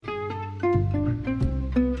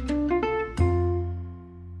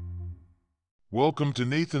Welcome to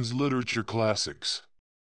Nathan's Literature Classics.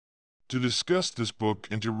 To discuss this book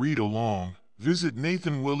and to read along, visit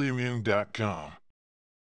nathanwilliamyoung.com.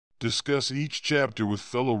 Discuss each chapter with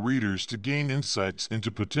fellow readers to gain insights into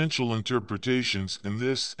potential interpretations in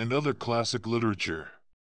this and other classic literature.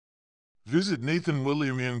 Visit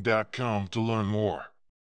nathanwilliamyoung.com to learn more.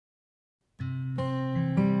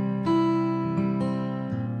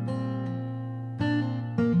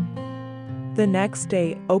 The next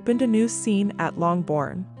day opened a new scene at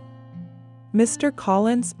Longbourn. Mr.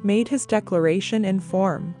 Collins made his declaration in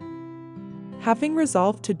form. Having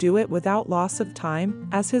resolved to do it without loss of time,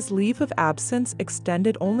 as his leave of absence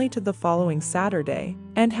extended only to the following Saturday,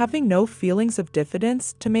 and having no feelings of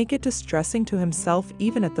diffidence to make it distressing to himself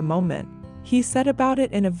even at the moment, he set about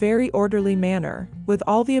it in a very orderly manner, with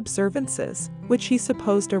all the observances, which he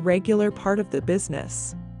supposed a regular part of the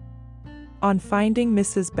business. On finding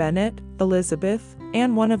Mrs. Bennet, Elizabeth,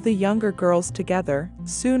 and one of the younger girls together,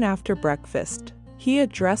 soon after breakfast, he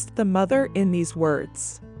addressed the mother in these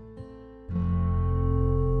words.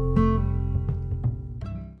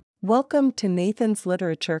 Welcome to Nathan's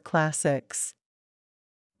Literature Classics.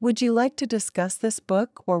 Would you like to discuss this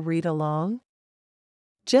book or read along?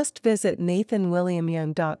 Just visit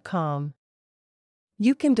nathanwilliamyoung.com.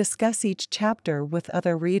 You can discuss each chapter with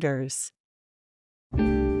other readers.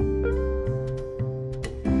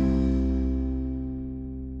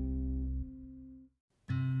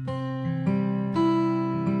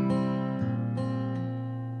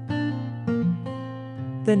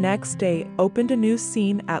 The next day opened a new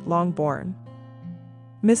scene at Longbourn.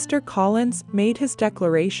 Mr. Collins made his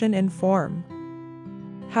declaration in form.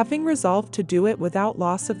 Having resolved to do it without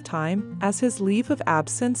loss of time, as his leave of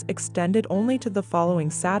absence extended only to the following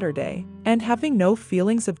Saturday, and having no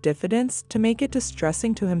feelings of diffidence to make it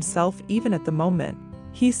distressing to himself even at the moment,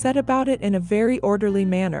 he set about it in a very orderly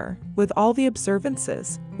manner, with all the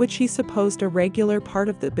observances, which he supposed a regular part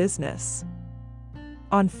of the business.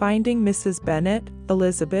 On finding Mrs. Bennet,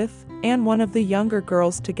 Elizabeth, and one of the younger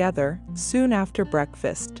girls together, soon after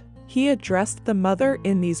breakfast, he addressed the mother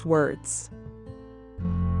in these words.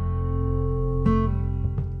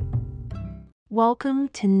 Welcome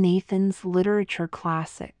to Nathan's Literature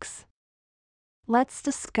Classics. Let's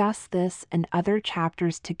discuss this and other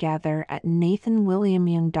chapters together at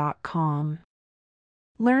nathanwilliamyoung.com.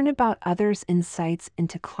 Learn about others' insights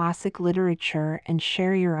into classic literature and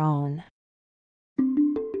share your own.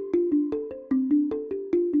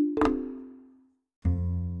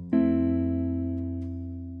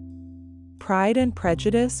 Pride and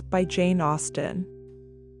Prejudice by Jane Austen.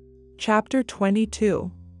 Chapter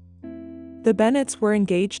 22. The Bennets were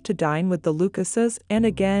engaged to dine with the Lucases, and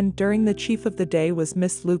again during the chief of the day was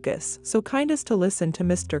Miss Lucas, so kind as to listen to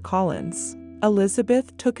Mr. Collins.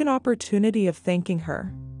 Elizabeth took an opportunity of thanking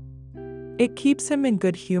her. "It keeps him in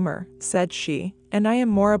good humor," said she, "and I am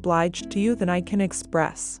more obliged to you than I can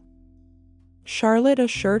express." Charlotte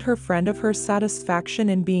assured her friend of her satisfaction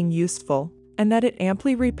in being useful, and that it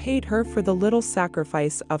amply repaid her for the little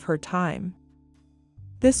sacrifice of her time.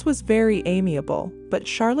 This was very amiable, but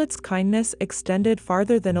Charlotte's kindness extended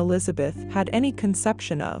farther than Elizabeth had any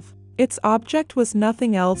conception of. Its object was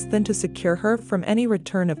nothing else than to secure her from any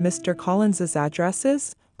return of Mr. Collins's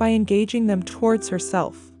addresses, by engaging them towards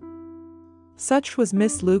herself. Such was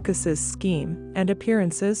Miss Lucas's scheme, and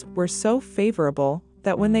appearances were so favorable,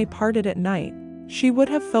 that when they parted at night, she would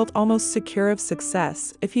have felt almost secure of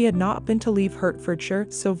success if he had not been to leave Hertfordshire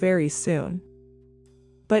so very soon.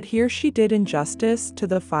 But here she did injustice to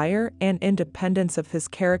the fire and independence of his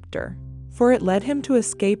character, for it led him to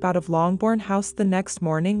escape out of Longbourn House the next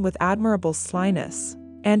morning with admirable slyness,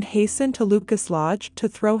 and hasten to Lucas Lodge to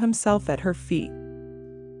throw himself at her feet.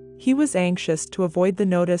 He was anxious to avoid the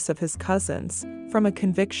notice of his cousins, from a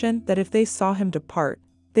conviction that if they saw him depart,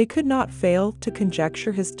 they could not fail to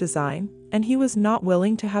conjecture his design, and he was not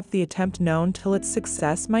willing to have the attempt known till its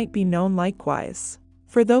success might be known likewise.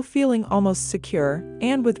 For though feeling almost secure,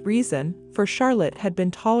 and with reason, for Charlotte had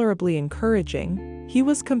been tolerably encouraging, he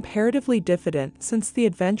was comparatively diffident since the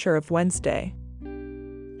adventure of Wednesday.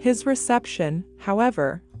 His reception,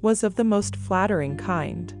 however, was of the most flattering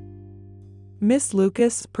kind. Miss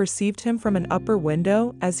Lucas perceived him from an upper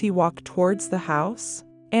window as he walked towards the house,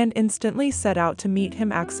 and instantly set out to meet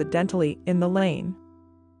him accidentally in the lane.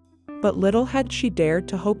 But little had she dared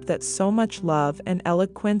to hope that so much love and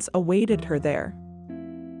eloquence awaited her there.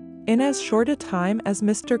 In as short a time as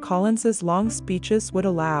Mr. Collins's long speeches would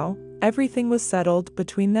allow, everything was settled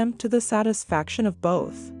between them to the satisfaction of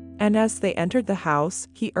both, and as they entered the house,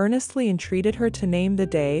 he earnestly entreated her to name the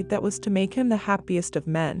day that was to make him the happiest of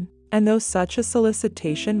men, and though such a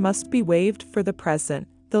solicitation must be waived for the present,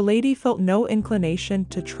 the lady felt no inclination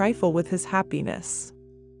to trifle with his happiness.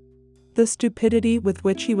 The stupidity with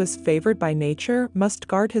which he was favored by nature must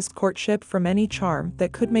guard his courtship from any charm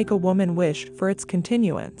that could make a woman wish for its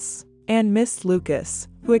continuance. And Miss Lucas,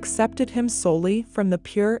 who accepted him solely from the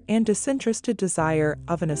pure and disinterested desire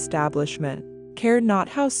of an establishment, cared not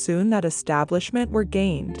how soon that establishment were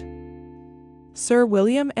gained. Sir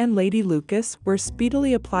William and Lady Lucas were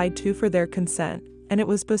speedily applied to for their consent, and it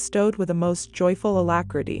was bestowed with a most joyful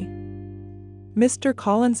alacrity. Mr.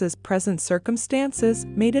 Collins's present circumstances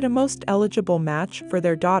made it a most eligible match for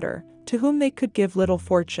their daughter, to whom they could give little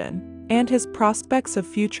fortune, and his prospects of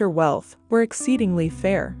future wealth were exceedingly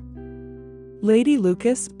fair. Lady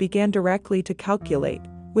Lucas began directly to calculate,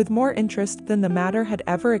 with more interest than the matter had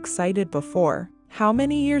ever excited before, how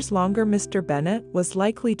many years longer Mr. Bennet was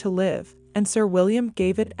likely to live, and Sir William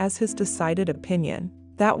gave it as his decided opinion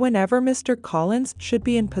that whenever Mr. Collins should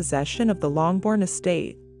be in possession of the Longbourn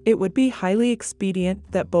estate, it would be highly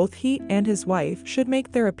expedient that both he and his wife should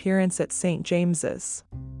make their appearance at St. James's.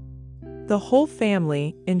 The whole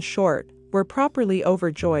family, in short, were properly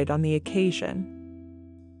overjoyed on the occasion.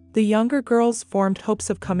 The younger girls formed hopes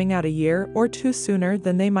of coming out a year or two sooner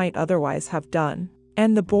than they might otherwise have done,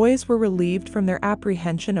 and the boys were relieved from their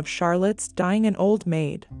apprehension of Charlotte's dying an old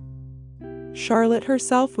maid. Charlotte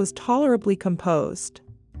herself was tolerably composed.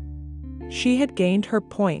 She had gained her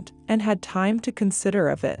point, and had time to consider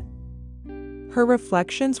of it. Her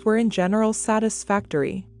reflections were in general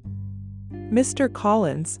satisfactory. Mr.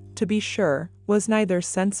 Collins, to be sure, was neither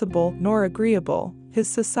sensible nor agreeable, his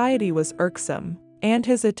society was irksome, and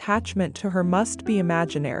his attachment to her must be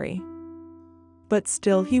imaginary. But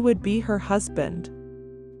still he would be her husband.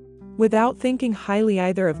 Without thinking highly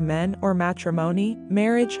either of men or matrimony,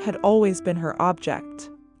 marriage had always been her object.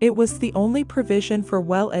 It was the only provision for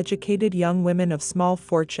well-educated young women of small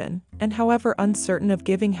fortune, and however uncertain of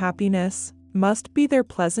giving happiness, must be their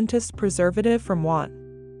pleasantest preservative from want.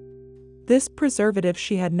 This preservative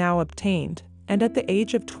she had now obtained, and at the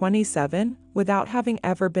age of 27, without having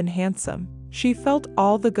ever been handsome, she felt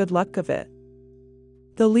all the good luck of it.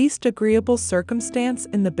 The least agreeable circumstance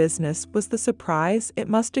in the business was the surprise it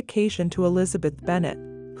must occasion to Elizabeth Bennet,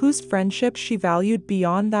 whose friendship she valued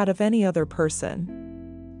beyond that of any other person.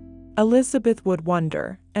 Elizabeth would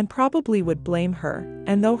wonder, and probably would blame her,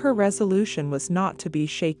 and though her resolution was not to be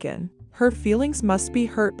shaken, her feelings must be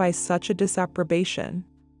hurt by such a disapprobation.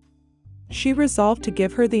 She resolved to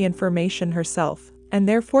give her the information herself, and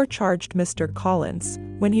therefore charged Mr. Collins,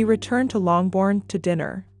 when he returned to Longbourn to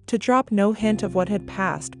dinner, to drop no hint of what had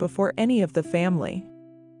passed before any of the family.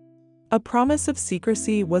 A promise of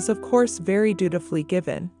secrecy was of course very dutifully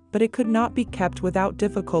given, but it could not be kept without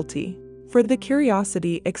difficulty, for the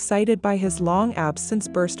curiosity excited by his long absence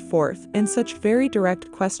burst forth in such very direct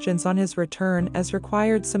questions on his return as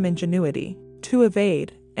required some ingenuity to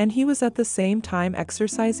evade, and he was at the same time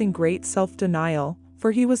exercising great self-denial,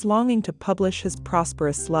 for he was longing to publish his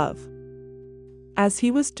prosperous love. As he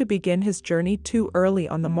was to begin his journey too early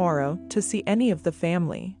on the morrow to see any of the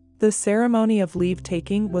family, the ceremony of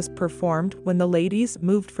leave-taking was performed when the ladies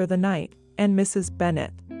moved for the night, and Mrs.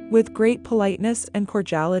 Bennet, with great politeness and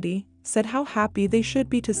cordiality, said how happy they should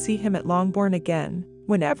be to see him at Longbourn again,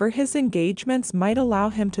 whenever his engagements might allow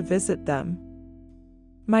him to visit them.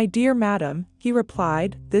 "My dear madam," he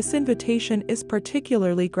replied, "this invitation is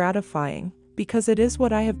particularly gratifying, because it is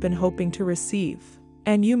what I have been hoping to receive,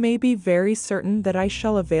 and you may be very certain that I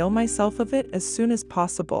shall avail myself of it as soon as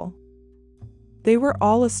possible." They were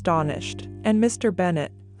all astonished, and Mr.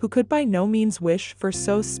 Bennet, who could by no means wish for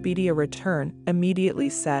so speedy a return, immediately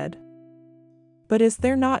said, "But is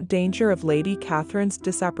there not danger of Lady Catherine's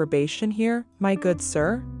disapprobation here, my good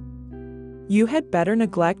sir? You had better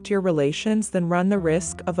neglect your relations than run the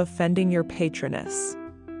risk of offending your patroness."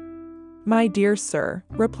 "My dear sir,"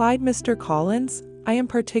 replied Mr. Collins, "I am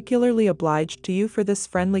particularly obliged to you for this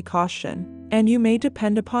friendly caution, and you may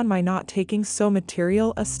depend upon my not taking so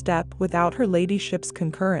material a step without her ladyship's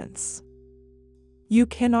concurrence. You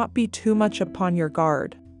cannot be too much upon your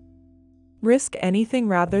guard. Risk anything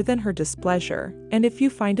rather than her displeasure, and if you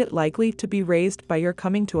find it likely to be raised by your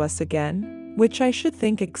coming to us again, which I should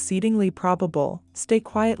think exceedingly probable, stay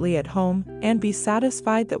quietly at home, and be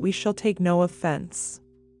satisfied that we shall take no offense.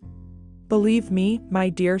 Believe me, my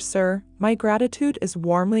dear sir, my gratitude is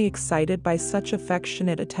warmly excited by such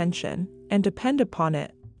affectionate attention, and depend upon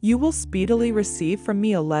it, you will speedily receive from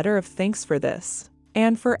me a letter of thanks for this,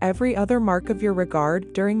 and for every other mark of your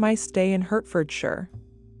regard during my stay in Hertfordshire.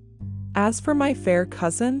 As for my fair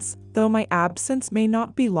cousins, though my absence may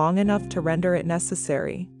not be long enough to render it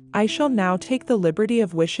necessary, I shall now take the liberty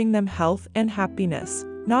of wishing them health and happiness,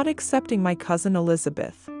 not accepting my cousin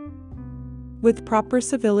Elizabeth." With proper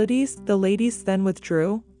civilities, the ladies then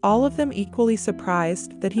withdrew, all of them equally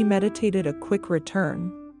surprised that he meditated a quick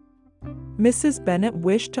return. Mrs. Bennet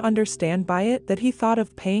wished to understand by it that he thought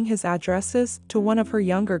of paying his addresses to one of her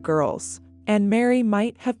younger girls, and Mary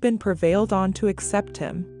might have been prevailed on to accept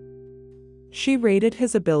him. She rated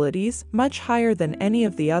his abilities much higher than any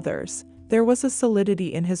of the others. There was a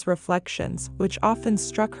solidity in his reflections which often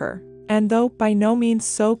struck her, and though by no means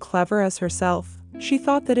so clever as herself, she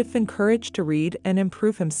thought that if encouraged to read and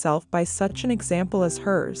improve himself by such an example as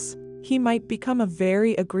hers, he might become a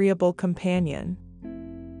very agreeable companion.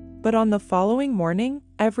 But on the following morning,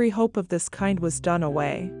 every hope of this kind was done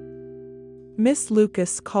away. Miss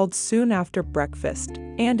Lucas called soon after breakfast,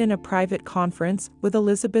 and in a private conference with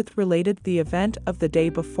Elizabeth related the event of the day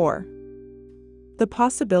before. The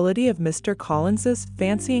possibility of Mr. Collins's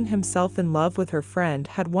fancying himself in love with her friend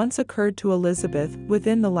had once occurred to Elizabeth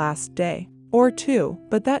within the last day or two,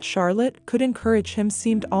 but that Charlotte could encourage him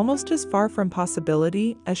seemed almost as far from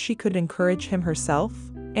possibility as she could encourage him herself,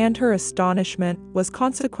 and her astonishment was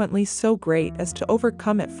consequently so great as to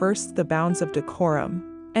overcome at first the bounds of decorum,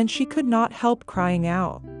 and she could not help crying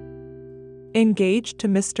out, "Engaged to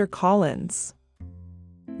Mr. Collins!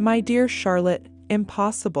 My dear Charlotte,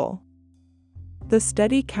 impossible!" The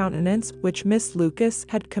steady countenance which Miss Lucas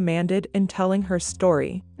had commanded in telling her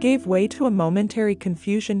story gave way to a momentary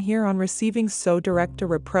confusion here on receiving so direct a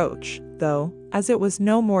reproach, though, as it was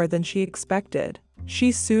no more than she expected,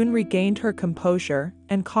 she soon regained her composure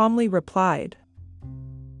and calmly replied,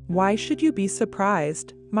 "Why should you be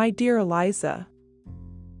surprised, my dear Eliza?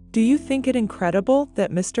 Do you think it incredible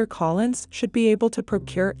that Mr. Collins should be able to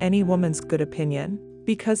procure any woman's good opinion,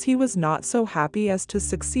 because he was not so happy as to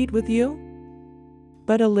succeed with you?"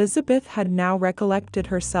 But Elizabeth had now recollected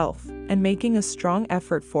herself, and making a strong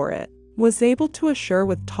effort for it, was able to assure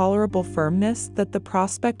with tolerable firmness that the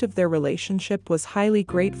prospect of their relationship was highly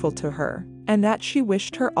grateful to her, and that she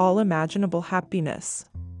wished her all imaginable happiness.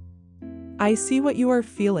 "I see what you are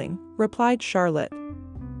feeling," replied Charlotte.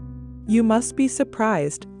 "You must be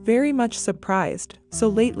surprised, very much surprised, so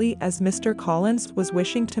lately as Mr. Collins was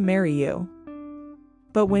wishing to marry you.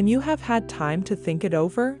 But when you have had time to think it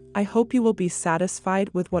over, I hope you will be satisfied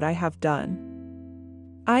with what I have done.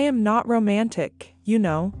 I am not romantic, you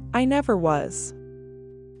know, I never was.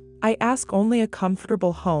 I ask only a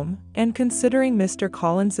comfortable home, and considering Mr.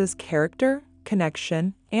 Collins's character,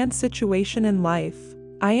 connection, and situation in life,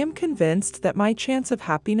 I am convinced that my chance of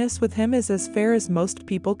happiness with him is as fair as most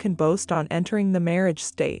people can boast on entering the marriage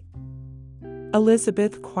state."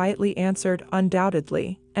 Elizabeth quietly answered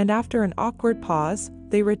undoubtedly, and after an awkward pause,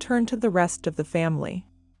 they returned to the rest of the family.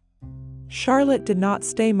 Charlotte did not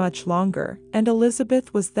stay much longer, and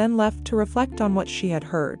Elizabeth was then left to reflect on what she had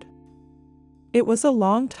heard. It was a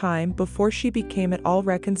long time before she became at all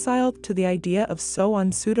reconciled to the idea of so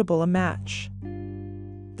unsuitable a match.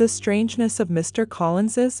 The strangeness of Mr.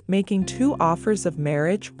 Collins's making 2 offers of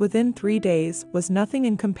marriage within 3 days was nothing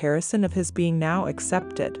in comparison of his being now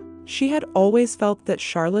accepted. She had always felt that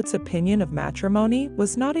Charlotte's opinion of matrimony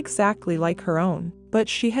was not exactly like her own, but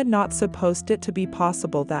she had not supposed it to be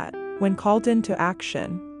possible that, when called into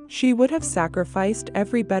action, she would have sacrificed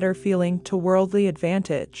every better feeling to worldly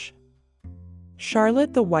advantage.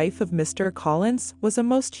 Charlotte, the wife of Mr. Collins, was a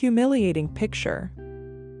most humiliating picture.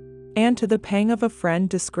 And to the pang of a friend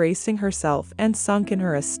disgracing herself and sunk in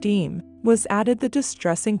her esteem, was added the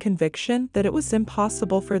distressing conviction that it was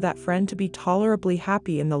impossible for that friend to be tolerably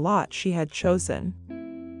happy in the lot she had chosen.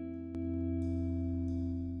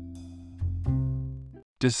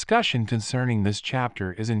 Discussion concerning this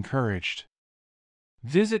chapter is encouraged.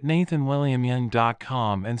 Visit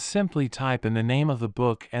NathanWilliamYoung.com and simply type in the name of the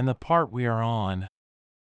book and the part we are on.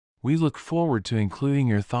 We look forward to including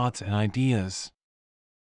your thoughts and ideas.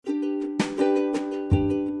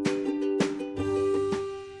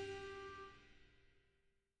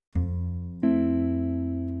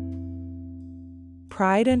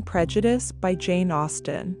 Pride and Prejudice by Jane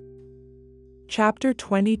Austen. Chapter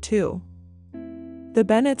 22. The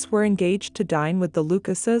Bennets were engaged to dine with the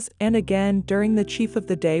Lucases, and again during the chief of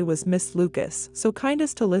the day was Miss Lucas, so kind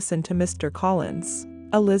as to listen to Mr. Collins.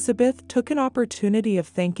 Elizabeth took an opportunity of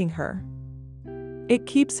thanking her. "It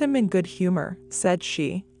keeps him in good humor," said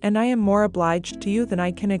she, "and I am more obliged to you than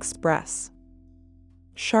I can express."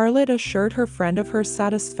 Charlotte assured her friend of her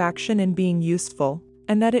satisfaction in being useful,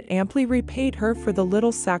 and that it amply repaid her for the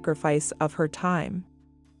little sacrifice of her time.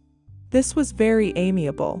 This was very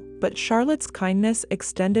amiable, but Charlotte's kindness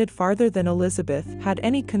extended farther than Elizabeth had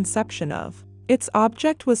any conception of. Its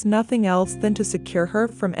object was nothing else than to secure her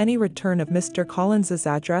from any return of Mr. Collins's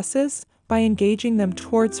addresses, by engaging them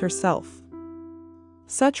towards herself.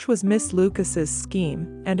 Such was Miss Lucas's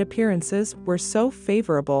scheme, and appearances were so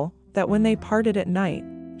favorable that when they parted at night,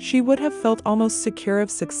 she would have felt almost secure of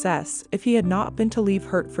success if he had not been to leave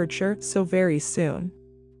Hertfordshire so very soon.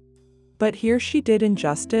 But here she did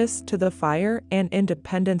injustice to the fire and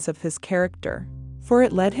independence of his character, for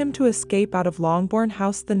it led him to escape out of Longbourn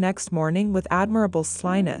House the next morning with admirable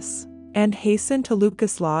slyness, and hasten to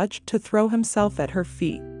Lucas Lodge to throw himself at her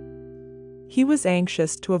feet. He was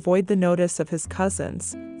anxious to avoid the notice of his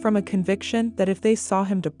cousins, from a conviction that if they saw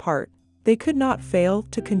him depart, they could not fail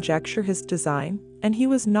to conjecture his design, and he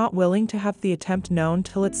was not willing to have the attempt known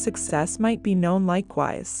till its success might be known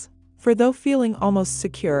likewise. For though feeling almost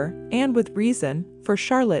secure, and with reason, for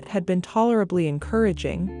Charlotte had been tolerably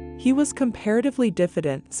encouraging, he was comparatively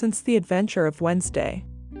diffident since the adventure of Wednesday.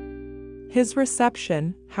 His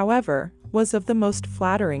reception, however, was of the most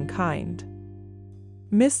flattering kind.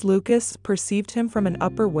 Miss Lucas perceived him from an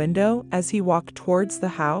upper window as he walked towards the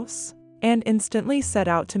house, and instantly set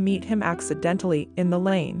out to meet him accidentally in the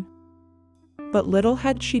lane. But little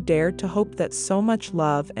had she dared to hope that so much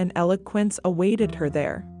love and eloquence awaited her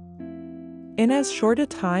there. In as short a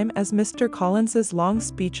time as Mr. Collins's long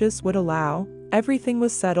speeches would allow, everything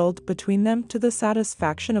was settled between them to the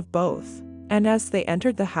satisfaction of both, and as they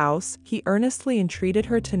entered the house, he earnestly entreated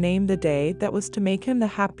her to name the day that was to make him the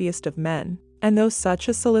happiest of men, and though such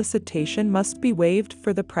a solicitation must be waived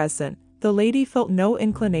for the present, the lady felt no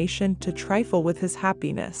inclination to trifle with his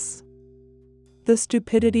happiness. The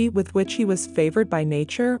stupidity with which he was favored by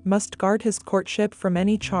nature must guard his courtship from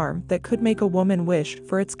any charm that could make a woman wish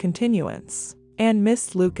for its continuance, and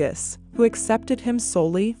Miss Lucas, who accepted him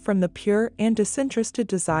solely from the pure and disinterested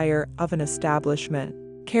desire of an establishment,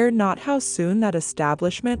 cared not how soon that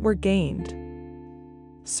establishment were gained.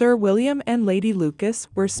 Sir William and Lady Lucas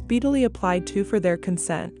were speedily applied to for their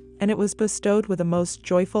consent, and it was bestowed with a most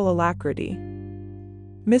joyful alacrity.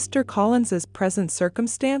 Mr. Collins's present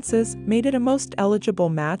circumstances made it a most eligible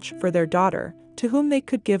match for their daughter, to whom they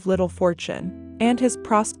could give little fortune, and his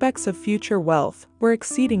prospects of future wealth were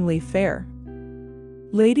exceedingly fair.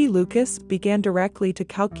 Lady Lucas began directly to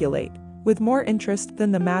calculate, with more interest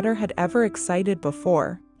than the matter had ever excited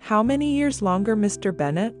before, how many years longer Mr.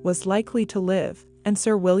 Bennet was likely to live, and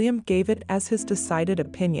Sir William gave it as his decided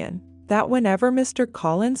opinion, that whenever Mr.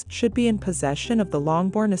 Collins should be in possession of the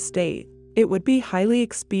Longbourn estate, it would be highly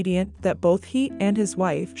expedient that both he and his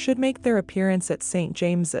wife should make their appearance at St.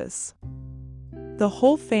 James's. The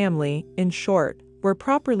whole family, in short, were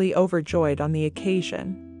properly overjoyed on the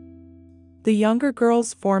occasion. The younger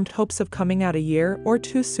girls formed hopes of coming out a year or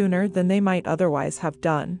two sooner than they might otherwise have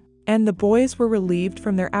done, and the boys were relieved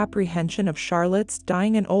from their apprehension of Charlotte's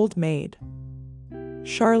dying an old maid.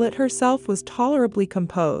 Charlotte herself was tolerably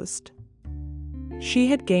composed. She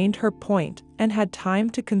had gained her point, and had time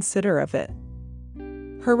to consider of it.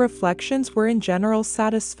 Her reflections were in general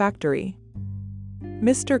satisfactory.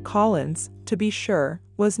 Mr. Collins, to be sure,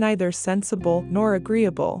 was neither sensible nor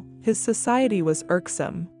agreeable, his society was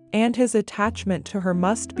irksome, and his attachment to her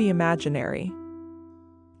must be imaginary.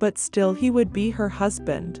 But still he would be her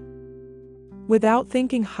husband. Without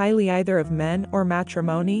thinking highly either of men or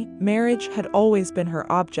matrimony, marriage had always been her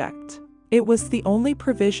object. It was the only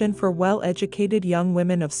provision for well-educated young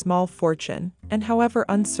women of small fortune, and however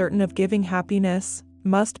uncertain of giving happiness,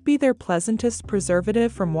 must be their pleasantest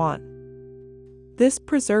preservative from want. This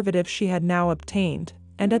preservative she had now obtained,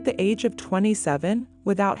 and at the age of 27,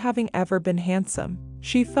 without having ever been handsome,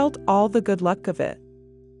 she felt all the good luck of it.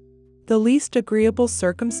 The least agreeable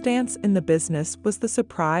circumstance in the business was the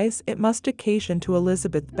surprise it must occasion to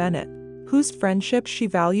Elizabeth Bennet, whose friendship she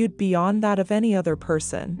valued beyond that of any other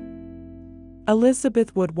person.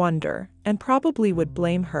 Elizabeth would wonder, and probably would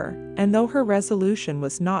blame her, and though her resolution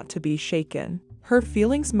was not to be shaken, her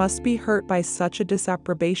feelings must be hurt by such a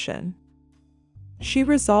disapprobation. She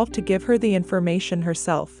resolved to give her the information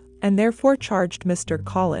herself, and therefore charged Mr.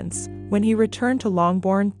 Collins, when he returned to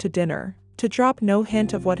Longbourn to dinner, to drop no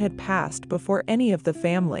hint of what had passed before any of the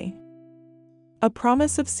family. A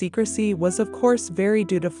promise of secrecy was of course very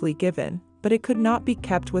dutifully given, but it could not be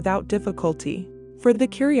kept without difficulty, for the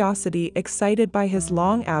curiosity excited by his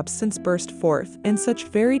long absence burst forth in such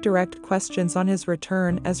very direct questions on his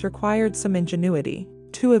return as required some ingenuity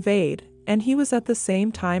to evade, and he was at the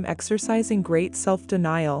same time exercising great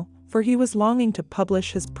self-denial, for he was longing to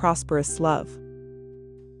publish his prosperous love.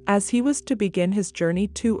 As he was to begin his journey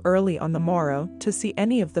too early on the morrow to see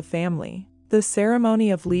any of the family, the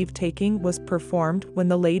ceremony of leave-taking was performed when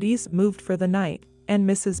the ladies moved for the night, and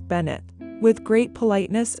Mrs. Bennet, with great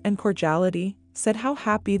politeness and cordiality, said how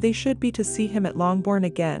happy they should be to see him at Longbourn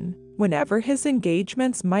again, whenever his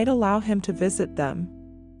engagements might allow him to visit them.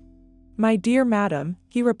 "My dear madam,"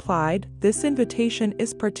 he replied, "this invitation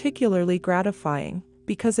is particularly gratifying,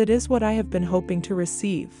 because it is what I have been hoping to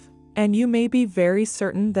receive, and you may be very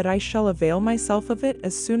certain that I shall avail myself of it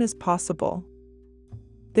as soon as possible."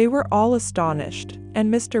 They were all astonished,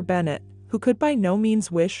 and Mr. Bennet, who could by no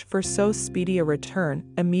means wish for so speedy a return,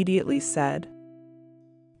 immediately said,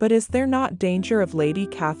 "But is there not danger of Lady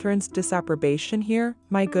Catherine's disapprobation here,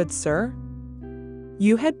 my good sir?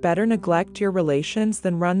 You had better neglect your relations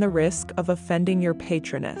than run the risk of offending your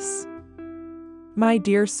patroness." "My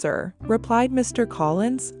dear sir," replied Mr.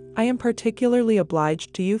 Collins, "I am particularly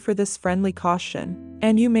obliged to you for this friendly caution,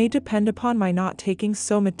 and you may depend upon my not taking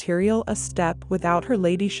so material a step without her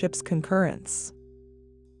ladyship's concurrence.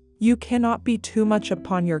 You cannot be too much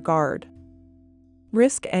upon your guard.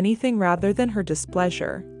 Risk anything rather than her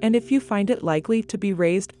displeasure, and if you find it likely to be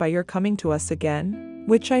raised by your coming to us again,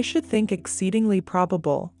 which I should think exceedingly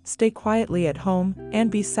probable, stay quietly at home, and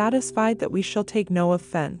be satisfied that we shall take no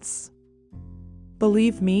offense.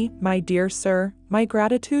 Believe me, my dear sir, my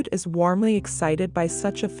gratitude is warmly excited by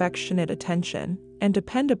such affectionate attention, and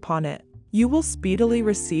depend upon it, you will speedily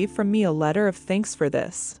receive from me a letter of thanks for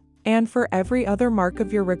this, and for every other mark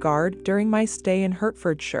of your regard during my stay in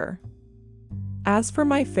Hertfordshire. As for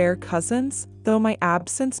my fair cousins, though my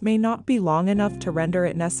absence may not be long enough to render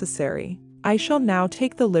it necessary, I shall now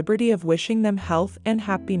take the liberty of wishing them health and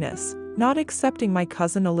happiness, not excepting my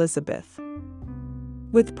cousin Elizabeth."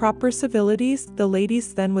 With proper civilities, the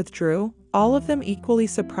ladies then withdrew, all of them equally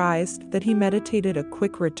surprised that he meditated a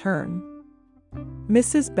quick return.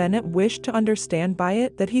 Mrs. Bennet wished to understand by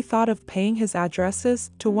it that he thought of paying his addresses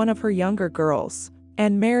to one of her younger girls,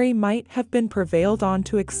 and Mary might have been prevailed on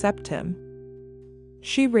to accept him.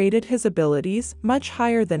 She rated his abilities much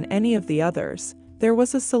higher than any of the others. There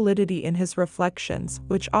was a solidity in his reflections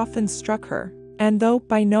which often struck her, and though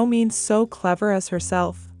by no means so clever as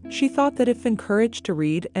herself, she thought that if encouraged to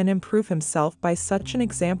read and improve himself by such an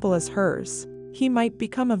example as hers, he might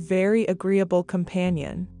become a very agreeable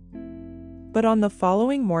companion. But on the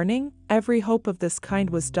following morning, every hope of this kind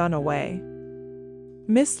was done away.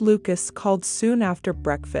 Miss Lucas called soon after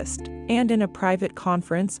breakfast, and in a private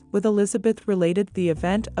conference with Elizabeth related the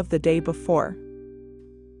event of the day before.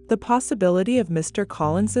 The possibility of Mr.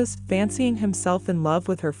 Collins's fancying himself in love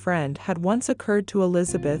with her friend had once occurred to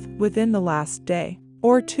Elizabeth within the last day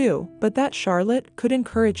or two, but that Charlotte could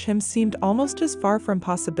encourage him seemed almost as far from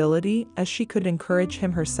possibility as she could encourage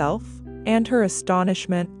him herself, and her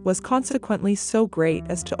astonishment was consequently so great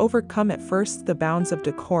as to overcome at first the bounds of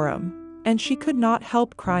decorum, and she could not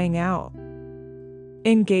help crying out,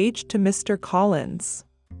 "Engaged to Mr. Collins!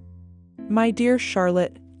 My dear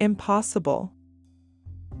Charlotte, impossible!"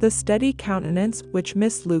 The steady countenance which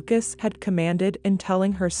Miss Lucas had commanded in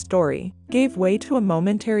telling her story gave way to a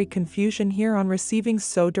momentary confusion here on receiving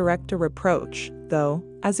so direct a reproach, though,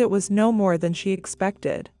 as it was no more than she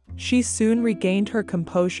expected, she soon regained her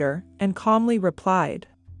composure and calmly replied,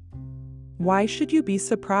 "Why should you be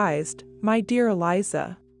surprised, my dear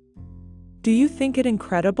Eliza? Do you think it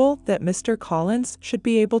incredible that Mr. Collins should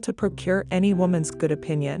be able to procure any woman's good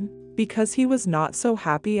opinion, because he was not so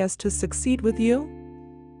happy as to succeed with you?"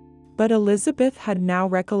 But Elizabeth had now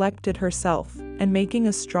recollected herself, and making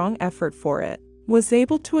a strong effort for it, was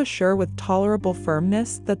able to assure with tolerable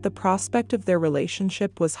firmness that the prospect of their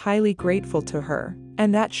relationship was highly grateful to her,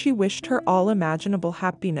 and that she wished her all imaginable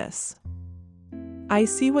happiness. "I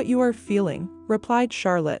see what you are feeling," replied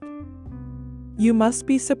Charlotte. "You must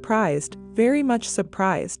be surprised, very much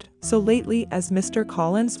surprised, so lately as Mr.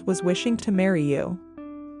 Collins was wishing to marry you.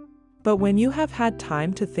 But when you have had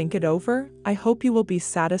time to think it over, I hope you will be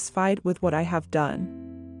satisfied with what I have done.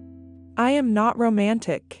 I am not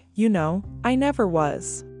romantic, you know, I never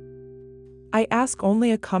was. I ask only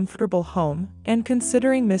a comfortable home, and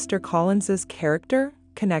considering Mr. Collins's character,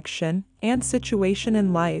 connection, and situation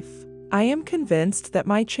in life, I am convinced that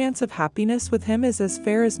my chance of happiness with him is as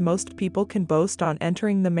fair as most people can boast on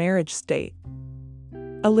entering the marriage state."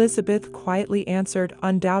 Elizabeth quietly answered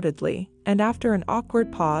undoubtedly, and after an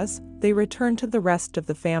awkward pause, they returned to the rest of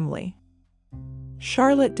the family.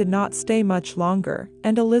 Charlotte did not stay much longer,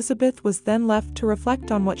 and Elizabeth was then left to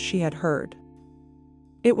reflect on what she had heard.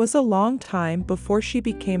 It was a long time before she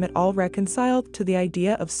became at all reconciled to the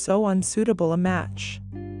idea of so unsuitable a match.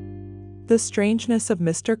 The strangeness of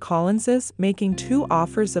Mr. Collins's making 2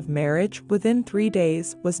 offers of marriage within 3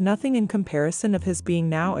 days was nothing in comparison of his being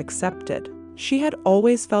now accepted. She had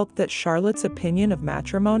always felt that Charlotte's opinion of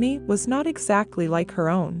matrimony was not exactly like her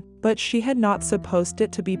own, but she had not supposed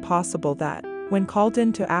it to be possible that, when called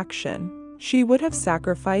into action, She would have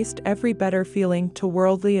sacrificed every better feeling to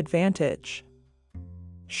worldly advantage.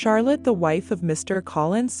 Charlotte, the wife of Mr.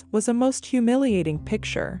 Collins, was a most humiliating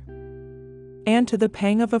picture. And to the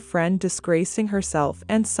pang of a friend disgracing herself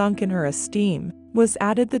and sunk in her esteem, was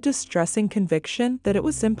added the distressing conviction that it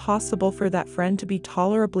was impossible for that friend to be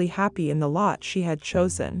tolerably happy in the lot she had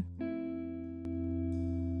chosen.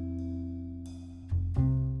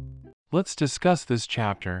 Let's discuss this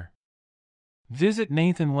chapter. Visit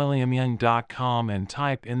nathanwilliamyoung.com and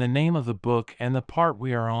type in the name of the book and the part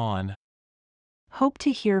we are on. Hope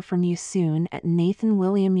to hear from you soon at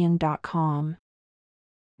nathanwilliamyoung.com.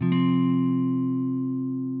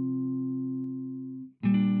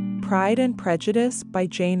 Pride and Prejudice by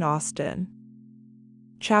Jane Austen.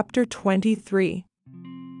 Chapter 23.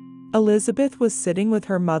 Elizabeth was sitting with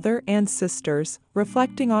her mother and sisters,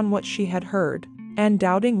 reflecting on what she had heard, and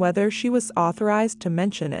doubting whether she was authorized to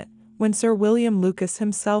mention it, when Sir William Lucas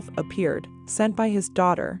himself appeared, sent by his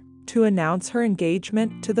daughter, to announce her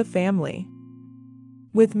engagement to the family.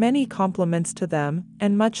 With many compliments to them,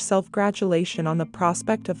 and much self-gratulation on the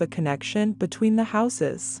prospect of a connection between the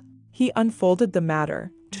houses, he unfolded the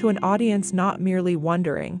matter to an audience not merely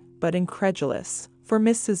wondering, but incredulous, for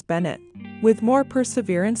Mrs. Bennet, with more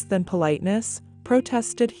perseverance than politeness,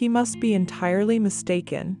 protested he must be entirely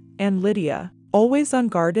mistaken, and Lydia, always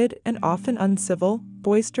unguarded and often uncivil,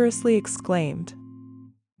 boisterously exclaimed,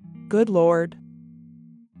 "Good Lord!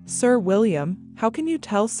 Sir William, how can you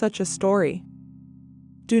tell such a story?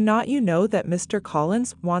 Do not you know that Mr.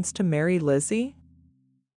 Collins wants to marry Lizzie?"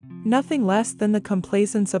 Nothing less than the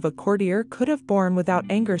complaisance of a courtier could have borne without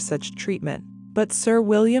anger such treatment, but Sir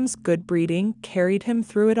William's good breeding carried him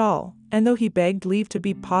through it all, and though he begged leave to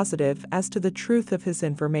be positive as to the truth of his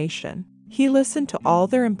information, he listened to all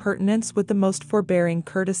their impertinence with the most forbearing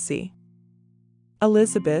courtesy.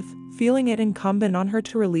 Elizabeth, feeling it incumbent on her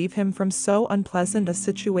to relieve him from so unpleasant a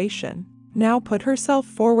situation, now put herself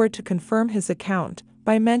forward to confirm his account,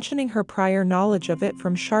 by mentioning her prior knowledge of it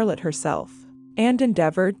from Charlotte herself, and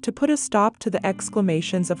endeavored to put a stop to the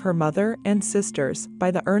exclamations of her mother and sisters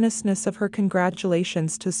by the earnestness of her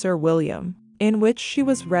congratulations to Sir William, in which she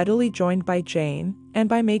was readily joined by Jane, and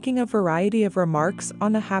by making a variety of remarks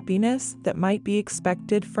on the happiness that might be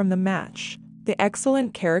expected from the match, the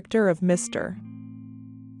excellent character of Mr.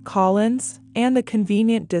 Collins, and the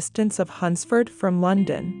convenient distance of Hunsford from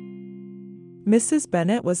London. Mrs.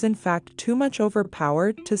 Bennet was in fact too much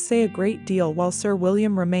overpowered to say a great deal while Sir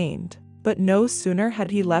William remained, but no sooner had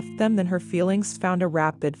he left them than her feelings found a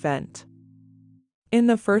rapid vent. In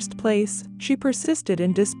the first place, she persisted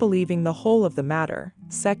in disbelieving the whole of the matter.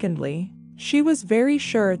 Secondly, she was very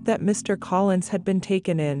sure that Mr. Collins had been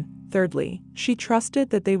taken in. Thirdly, she trusted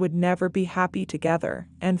that they would never be happy together.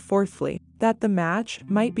 And fourthly, that the match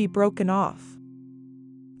might be broken off.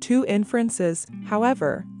 Two inferences,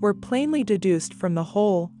 however, were plainly deduced from the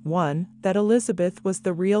whole: one, that Elizabeth was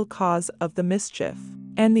the real cause of the mischief,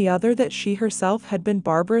 and the other that she herself had been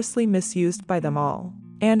barbarously misused by them all.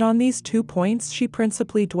 And on these 2 points she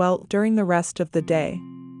principally dwelt during the rest of the day.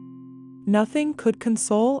 Nothing could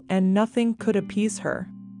console and nothing could appease her.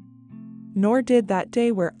 Nor did that day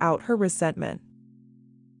wear out her resentment.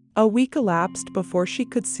 A week elapsed before she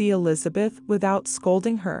could see Elizabeth without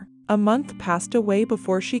scolding her. A month passed away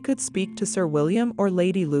before she could speak to Sir William or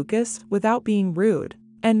Lady Lucas without being rude,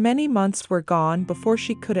 and many months were gone before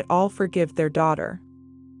she could at all forgive their daughter.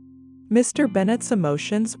 Mr. Bennet's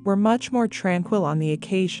emotions were much more tranquil on the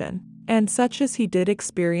occasion, and such as he did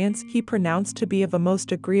experience he pronounced to be of a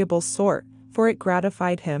most agreeable sort, for it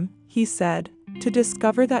gratified him, he said, to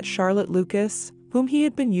discover that Charlotte Lucas, whom he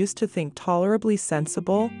had been used to think tolerably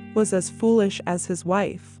sensible, was as foolish as his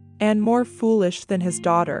wife, and more foolish than his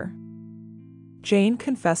daughter. Jane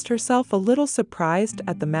confessed herself a little surprised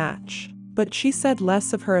at the match, but she said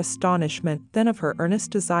less of her astonishment than of her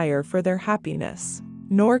earnest desire for their happiness,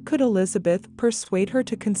 nor could Elizabeth persuade her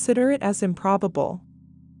to consider it as improbable.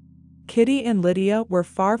 Kitty and Lydia were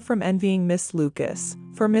far from envying Miss Lucas,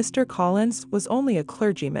 for Mr. Collins was only a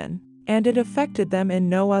clergyman, and it affected them in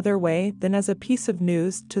no other way than as a piece of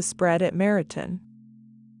news to spread at Meryton.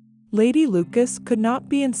 Lady Lucas could not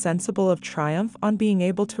be insensible of triumph on being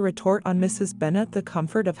able to retort on Mrs. Bennet the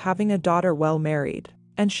comfort of having a daughter well married,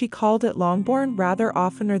 and she called at Longbourn rather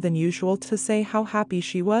oftener than usual to say how happy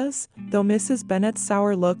she was, though Mrs. Bennet's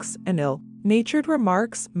sour looks and ill-natured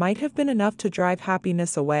remarks might have been enough to drive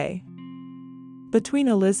happiness away. Between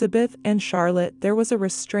Elizabeth and Charlotte there was a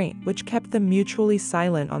restraint which kept them mutually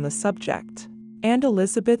silent on the subject, and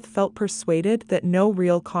Elizabeth felt persuaded that no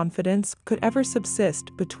real confidence could ever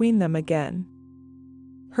subsist between them again.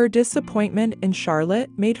 Her disappointment in Charlotte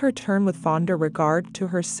made her turn with fonder regard to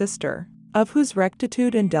her sister, of whose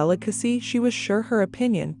rectitude and delicacy she was sure her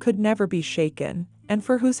opinion could never be shaken, and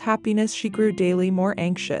for whose happiness she grew daily more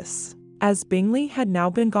anxious, as Bingley had now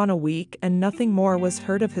been gone a week and nothing more was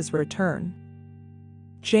heard of his return.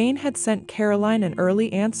 Jane had sent Caroline an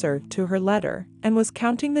early answer to her letter, and was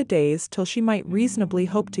counting the days till she might reasonably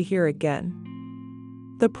hope to hear again.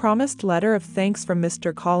 The promised letter of thanks from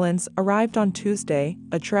Mr. Collins arrived on Tuesday,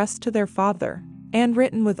 addressed to their father, and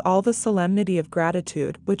written with all the solemnity of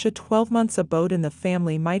gratitude which a 12 months' abode in the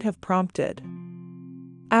family might have prompted.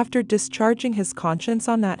 After discharging his conscience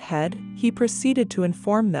on that head, he proceeded to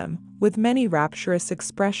inform them, with many rapturous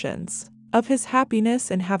expressions, of his happiness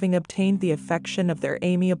in having obtained the affection of their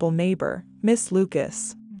amiable neighbor, Miss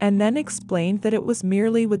Lucas, and then explained that it was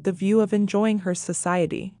merely with the view of enjoying her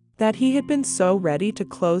society that he had been so ready to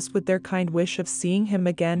close with their kind wish of seeing him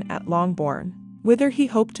again at Longbourn, whither he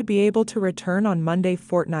hoped to be able to return on Monday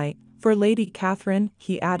fortnight, for Lady Catherine,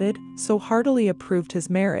 he added, so heartily approved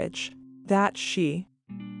his marriage, that she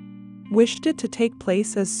wished it to take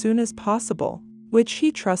place as soon as possible, which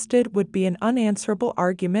he trusted would be an unanswerable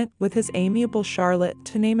argument with his amiable Charlotte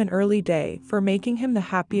to name an early day for making him the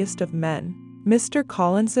happiest of men. Mr.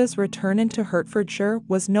 Collins's return into Hertfordshire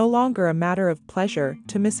was no longer a matter of pleasure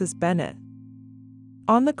to Mrs. Bennet.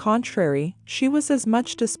 On the contrary, she was as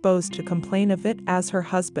much disposed to complain of it as her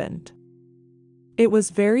husband. It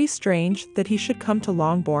was very strange that he should come to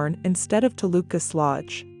Longbourn instead of to Lucas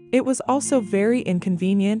Lodge. It was also very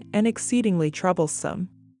inconvenient and exceedingly troublesome.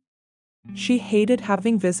 She hated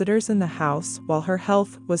having visitors in the house while her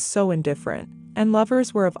health was so indifferent, and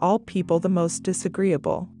lovers were of all people the most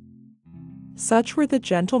disagreeable. Such were the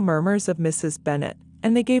gentle murmurs of Mrs. Bennet,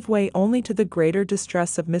 and they gave way only to the greater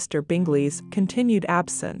distress of Mr. Bingley's continued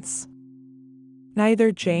absence.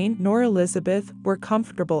 Neither Jane nor Elizabeth were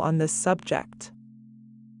comfortable on this subject.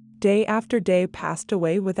 Day after day passed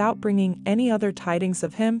away without bringing any other tidings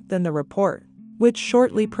of him than the report, which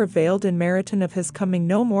shortly prevailed in Meryton of his coming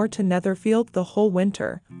no more to Netherfield the whole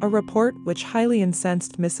winter, a report which highly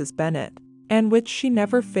incensed Mrs. Bennet, and which she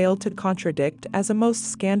never failed to contradict as a most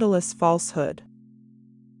scandalous falsehood.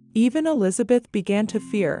 Even Elizabeth began to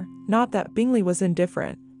fear, not that Bingley was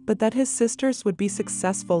indifferent, but that his sisters would be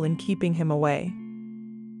successful in keeping him away.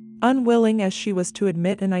 Unwilling as she was to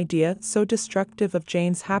admit an idea so destructive of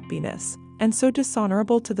Jane's happiness, and so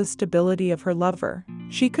dishonorable to the stability of her lover,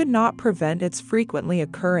 she could not prevent its frequently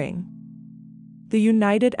occurring. The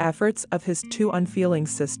united efforts of his two unfeeling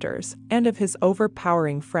sisters, and of his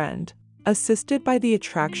overpowering friend, assisted by the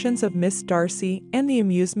attractions of Miss Darcy and the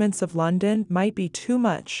amusements of London, might be too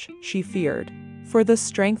much, she feared, for the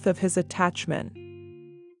strength of his attachment.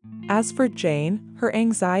 As for Jane, her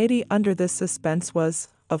anxiety under this suspense was,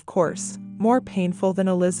 of course, more painful than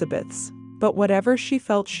Elizabeth's, but whatever she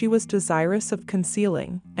felt she was desirous of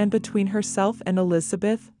concealing, and between herself and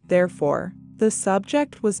Elizabeth, therefore, the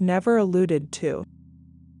subject was never alluded to.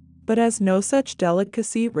 But as no such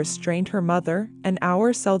delicacy restrained her mother, an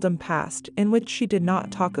hour seldom passed in which she did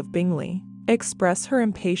not talk of Bingley, express her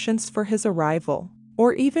impatience for his arrival,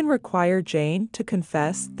 or even require Jane to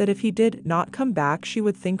confess that if he did not come back she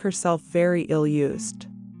would think herself very ill-used.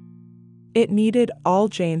 It needed all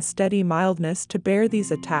Jane's steady mildness to bear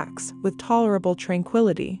these attacks with tolerable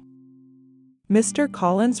tranquillity. Mr.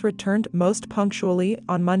 Collins returned most punctually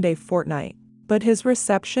on Monday fortnight, but his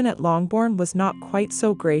reception at Longbourn was not quite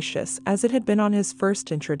so gracious as it had been on his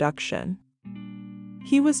first introduction.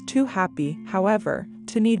 He was too happy, however,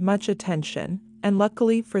 to need much attention, and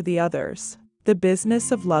luckily for the others, the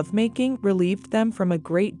business of love-making relieved them from a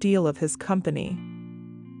great deal of his company.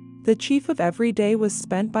 The chief of every day was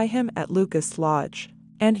spent by him at Lucas Lodge,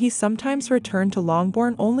 and he sometimes returned to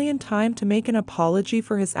Longbourn only in time to make an apology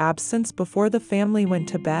for his absence before the family went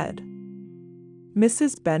to bed.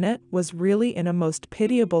 Mrs. Bennet was really in a most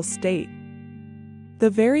pitiable state.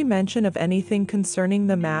 The very mention of anything concerning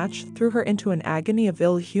the match threw her into an agony of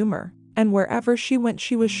ill humor, and wherever she went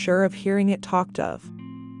she was sure of hearing it talked of.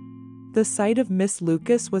 The sight of Miss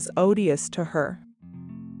Lucas was odious to her.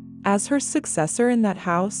 As her successor in that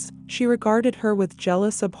house, she regarded her with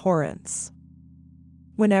jealous abhorrence.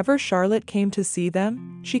 Whenever Charlotte came to see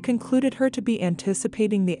them, she concluded her to be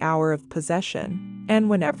anticipating the hour of possession,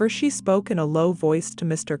 and whenever she spoke in a low voice to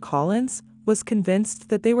Mr. Collins, was convinced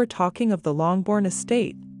that they were talking of the Longbourn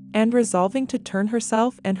estate, and resolving to turn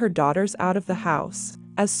herself and her daughters out of the house,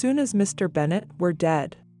 as soon as Mr. Bennet were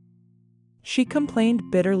dead. She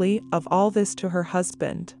complained bitterly of all this to her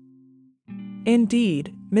husband.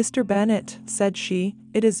 "Indeed, Mr. Bennet," said she,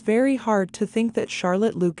 "it is very hard to think that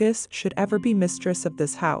Charlotte Lucas should ever be mistress of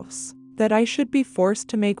this house, that I should be forced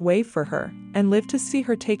to make way for her, and live to see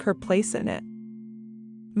her take her place in it.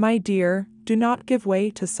 My dear, do not give way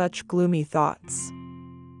to such gloomy thoughts.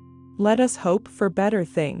 Let us hope for better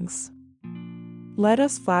things. Let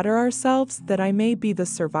us flatter ourselves that I may be the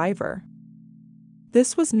survivor."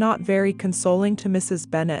 This was not very consoling to Mrs.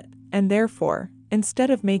 Bennet, and therefore, instead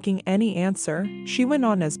of making any answer, she went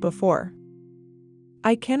on as before.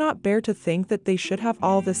 "I cannot bear to think that they should have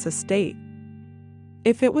all this estate.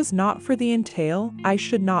 If it was not for the entail, I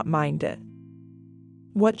should not mind it."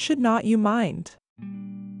 "What should not you mind?"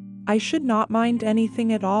 "I should not mind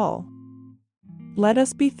anything at all. Let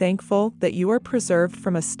us be thankful that you are preserved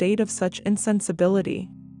from a state of such insensibility."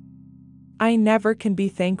 "I never can be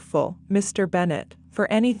thankful, Mr. Bennet, for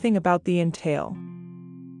anything about the entail.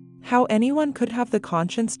 How anyone could have the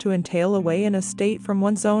conscience to entail away an estate from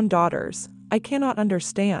one's own daughters, I cannot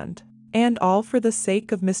understand, and all for the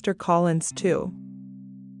sake of Mr. Collins too.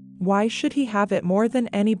 Why should he have it more than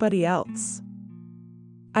anybody else?"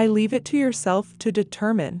 "I leave it to yourself to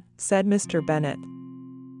determine," said Mr. Bennet.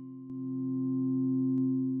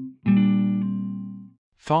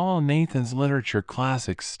 Follow Nathan's Literature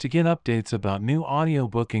Classics to get updates about new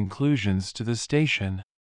audiobook inclusions to the station.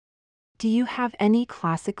 Do you have any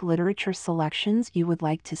classic literature selections you would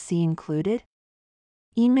like to see included?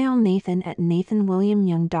 Email Nathan at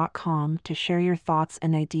nathanwilliamyoung.com to share your thoughts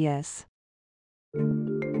and ideas.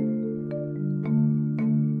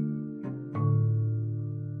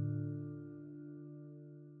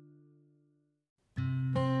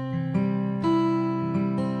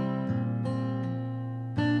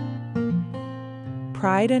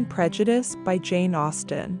 Pride and Prejudice by Jane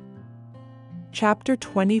Austen. Chapter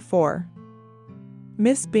 24.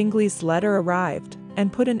 Miss Bingley's letter arrived,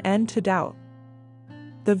 and put an end to doubt.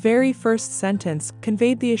 The very first sentence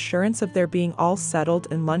conveyed the assurance of their being all settled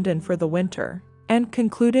in London for the winter, and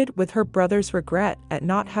concluded with her brother's regret at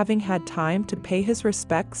not having had time to pay his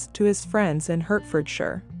respects to his friends in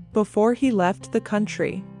Hertfordshire before he left the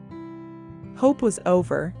country. Hope was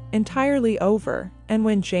over, entirely over, and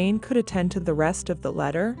when Jane could attend to the rest of the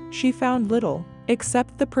letter, she found little,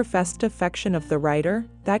 except the professed affection of the writer,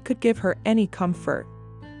 that could give her any comfort.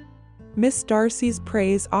 Miss Darcy's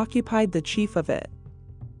praise occupied the chief of it.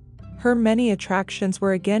 Her many attractions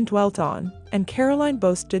were again dwelt on, and Caroline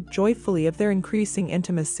boasted joyfully of their increasing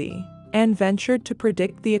intimacy, and ventured to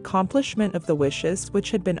predict the accomplishment of the wishes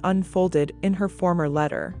which had been unfolded in her former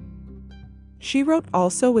letter. She wrote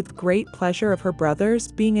also with great pleasure of her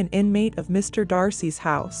brother's being an inmate of Mr. Darcy's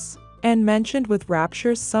house, and mentioned with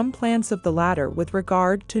rapture some plans of the latter with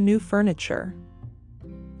regard to new furniture.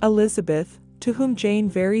 Elizabeth, to whom Jane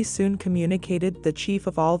very soon communicated the chief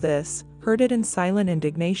of all this, heard it in silent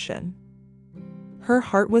indignation. Her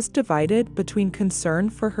heart was divided between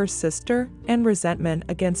concern for her sister and resentment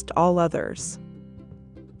against all others.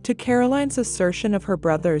 To Caroline's assertion of her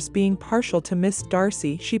brother's being partial to Miss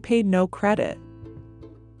Darcy she paid no credit.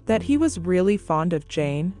 That he was really fond of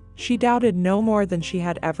Jane, she doubted no more than she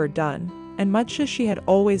had ever done, and much as she had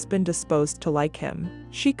always been disposed to like him,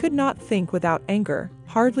 she could not think without anger,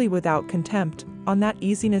 hardly without contempt, on that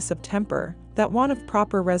easiness of temper, that want of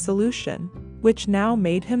proper resolution, which now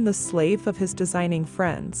made him the slave of his designing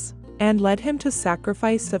friends, and led him to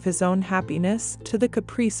sacrifice of his own happiness to the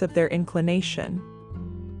caprice of their inclination.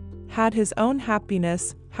 Had his own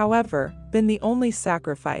happiness, however, been the only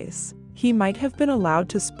sacrifice, he might have been allowed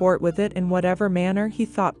to sport with it in whatever manner he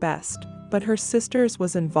thought best, but her sister's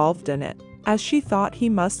was involved in it, as she thought he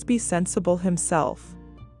must be sensible himself.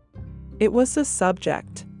 It was a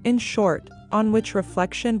subject, in short, on which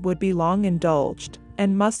reflection would be long indulged,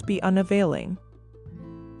 and must be unavailing.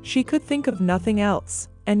 She could think of nothing else,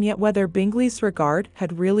 and yet whether Bingley's regard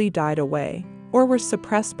had really died away, or were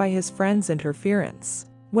suppressed by his friend's interference,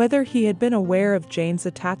 whether he had been aware of Jane's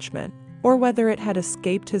attachment, or whether it had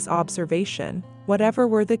escaped his observation, whatever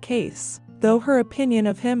were the case, though her opinion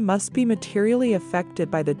of him must be materially affected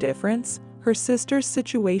by the difference, her sister's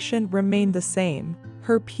situation remained the same,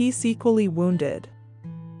 her peace equally wounded.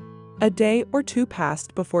 A day or two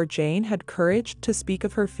passed before Jane had courage to speak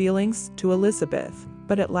of her feelings to Elizabeth,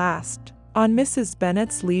 but at last, on Mrs.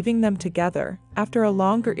 Bennet's leaving them together, after a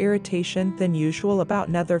longer irritation than usual about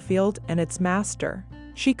Netherfield and its master,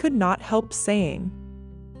 she could not help saying,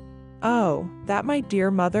 "Oh, that my dear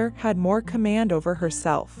mother had more command over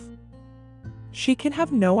herself. She can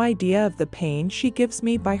have no idea of the pain she gives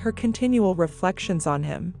me by her continual reflections on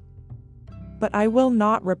him. But I will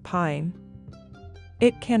not repine.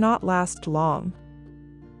 It cannot last long.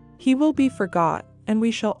 He will be forgot, and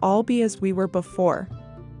we shall all be as we were before."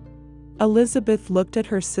 Elizabeth looked at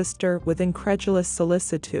her sister with incredulous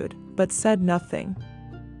solicitude, but said nothing.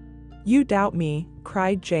 You doubt me,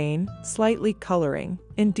 cried Jane, slightly coloring.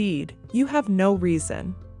 Indeed, you have no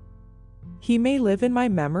reason. He may live in my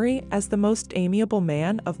memory as the most amiable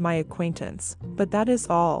man of my acquaintance, but that is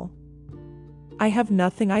all. I have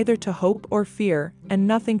nothing either to hope or fear, and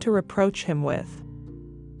nothing to reproach him with.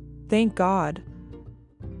 Thank God.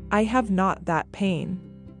 I have not that pain.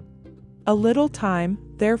 A little time,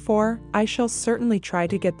 therefore, I shall certainly try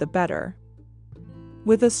to get the better.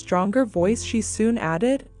 With a stronger voice she soon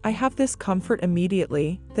added, I have this comfort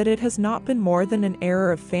immediately, that it has not been more than an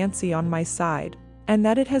error of fancy on my side, and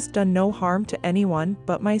that it has done no harm to anyone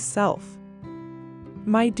but myself.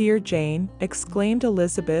 My dear Jane, exclaimed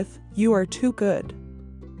Elizabeth, you are too good.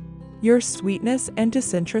 Your sweetness and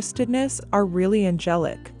disinterestedness are really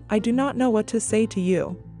angelic. I do not know what to say to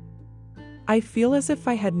you. I feel as if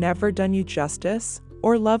I had never done you justice,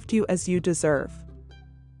 or loved you as you deserve.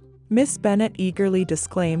 Miss Bennet eagerly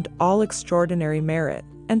disclaimed all extraordinary merit,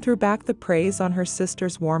 and threw back the praise on her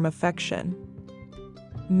sister's warm affection.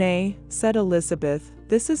 Nay, said Elizabeth,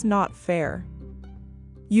 this is not fair.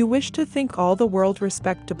 You wish to think all the world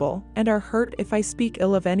respectable, and are hurt if I speak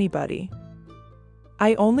ill of anybody.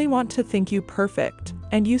 I only want to think you perfect,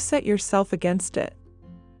 and you set yourself against it.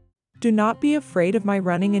 Do not be afraid of my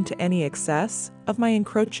running into any excess, of my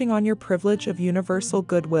encroaching on your privilege of universal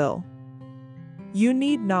goodwill. You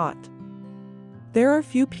need not. There are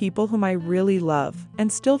few people whom I really love,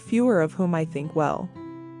 and still fewer of whom I think well.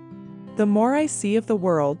 The more I see of the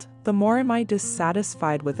world, the more am I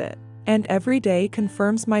dissatisfied with it, and every day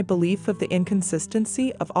confirms my belief of the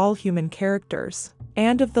inconsistency of all human characters,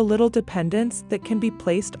 and of the little dependence that can be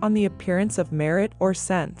placed on the appearance of merit or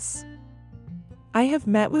sense. I have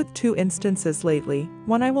met with 2 instances lately,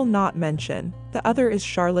 one I will not mention, the other is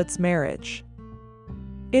Charlotte's marriage.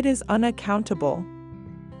 It is unaccountable.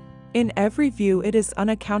 In every view it is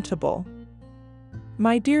unaccountable.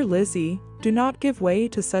 My dear Lizzie, do not give way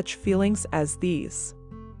to such feelings as these.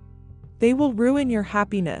 They will ruin your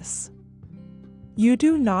happiness. You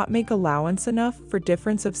do not make allowance enough for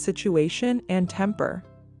difference of situation and temper.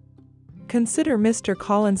 Consider Mr.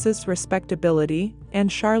 Collins's respectability, and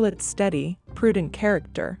Charlotte's steady, prudent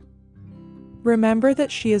character. Remember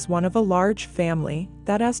that she is one of a large family,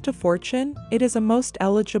 that as to fortune, it is a most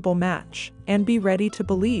eligible match, and be ready to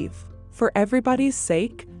believe, for everybody's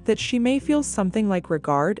sake, that she may feel something like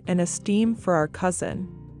regard and esteem for our cousin.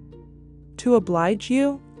 To oblige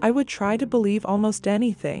you, I would try to believe almost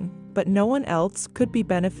anything, but no one else could be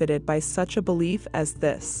benefited by such a belief as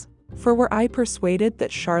this. For were I persuaded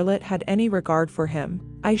that Charlotte had any regard for him,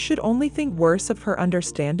 I should only think worse of her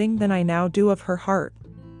understanding than I now do of her heart.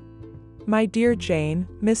 My dear Jane,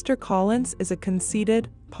 Mr. Collins is a conceited,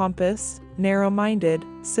 pompous, narrow-minded,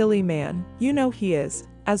 silly man. You know he is,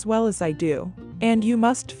 as well as I do. And you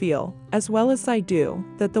must feel, as well as I do,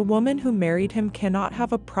 that the woman who married him cannot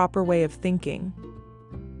have a proper way of thinking.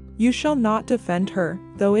 You shall not defend her,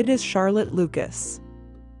 though it is Charlotte Lucas.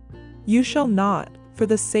 You shall not, for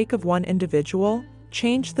the sake of one individual,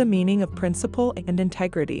 change the meaning of principle and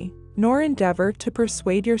integrity, nor endeavor to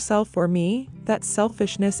persuade yourself or me that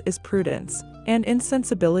selfishness is prudence, and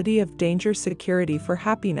insensibility of danger security for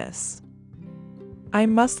happiness. I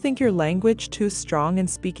must think your language too strong in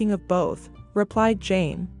speaking of both, replied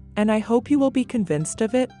Jane, and I hope you will be convinced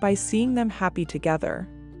of it by seeing them happy together.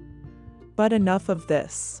 But enough of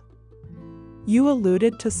this. You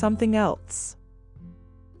alluded to something else.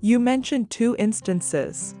 You mentioned 2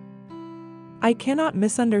 instances. I cannot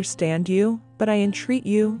misunderstand you, but I entreat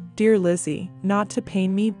you, dear Lizzie, not to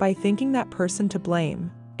pain me by thinking that person to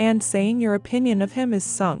blame, and saying your opinion of him is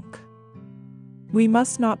sunk. We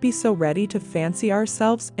must not be so ready to fancy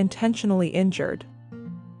ourselves intentionally injured.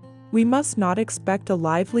 We must not expect a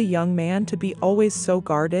lively young man to be always so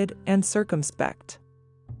guarded and circumspect.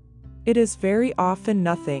 It is very often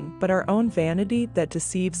nothing but our own vanity that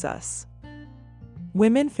deceives us.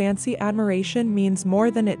 Women fancy admiration means more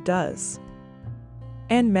than it does.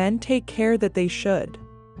 And men take care that they should.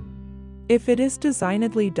 If it is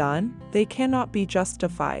designedly done, they cannot be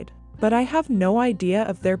justified. But I have no idea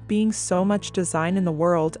of there being so much design in the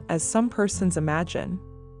world as some persons imagine.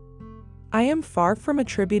 I am far from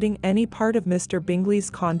attributing any part of Mr. Bingley's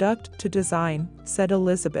conduct to design, said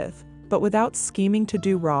Elizabeth, but without scheming to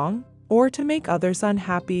do wrong, or to make others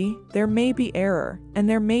unhappy, there may be error, and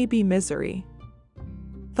there may be misery.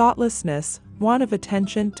 Thoughtlessness, want of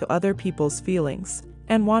attention to other people's feelings,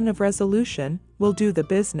 and want of resolution, will do the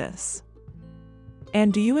business.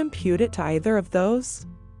 And do you impute it to either of those?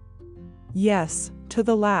 Yes, to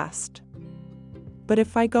the last. But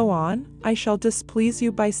if I go on, I shall displease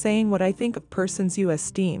you by saying what I think of persons you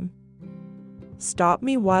esteem. Stop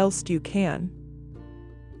me whilst you can.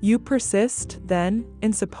 You persist, then,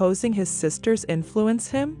 in supposing his sisters influence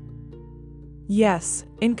him? Yes,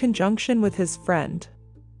 in conjunction with his friend.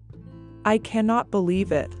 I cannot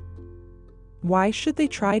believe it. Why should they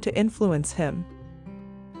try to influence him?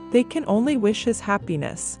 They can only wish his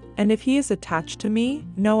happiness, and if he is attached to me,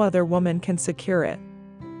 no other woman can secure it.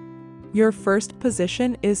 Your first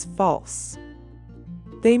position is false.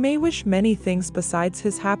 They may wish many things besides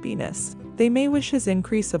his happiness. They may wish his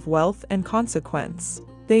increase of wealth and consequence.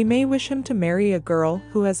 They may wish him to marry a girl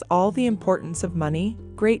who has all the importance of money,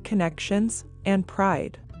 great connections, and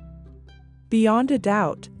pride. Beyond a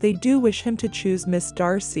doubt, they do wish him to choose Miss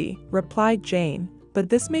Darcy, replied Jane, but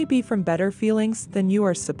this may be from better feelings than you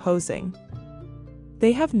are supposing.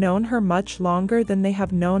 They have known her much longer than they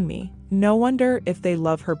have known me. No wonder if they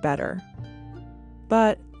love her better.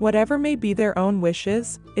 But, whatever may be their own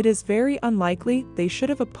wishes, it is very unlikely they should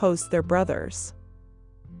have opposed their brothers.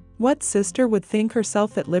 What sister would think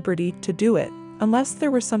herself at liberty to do it, unless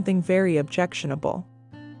there were something very objectionable?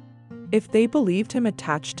 If they believed him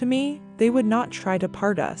attached to me, they would not try to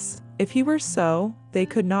part us. If he were so, they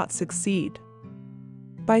could not succeed.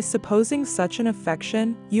 By supposing such an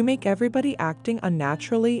affection, you make everybody acting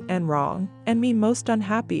unnaturally and wrong, and me most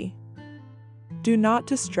unhappy. Do not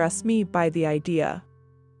distress me by the idea.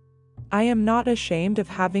 I am not ashamed of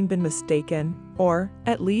having been mistaken, or,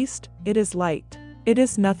 at least, it is light. It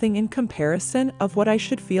is nothing in comparison of what I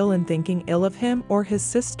should feel in thinking ill of him or his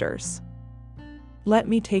sisters. Let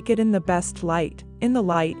me take it in the best light, in the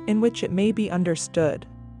light in which it may be understood.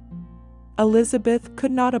 Elizabeth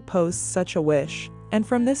could not oppose such a wish, and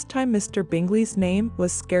from this time Mr. Bingley's name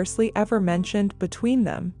was scarcely ever mentioned between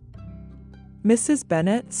them. Mrs.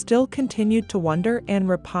 Bennet still continued to wonder and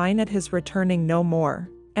repine at his returning no more,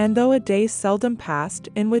 and though a day seldom passed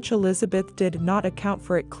in which Elizabeth did not account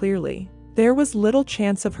for it clearly, there was little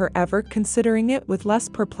chance of her ever considering it with less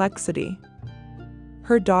perplexity.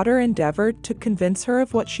 Her daughter endeavored to convince her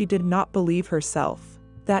of what she did not believe herself,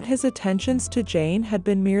 that his attentions to Jane had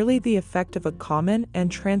been merely the effect of a common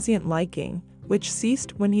and transient liking, which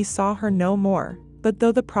ceased when he saw her no more. But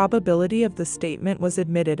though the probability of the statement was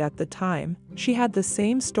admitted at the time, she had the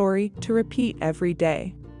same story to repeat every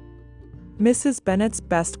day. Mrs. Bennet's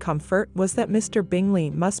best comfort was that Mr.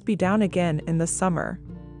 Bingley must be down again in the summer.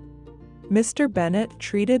 Mr. Bennet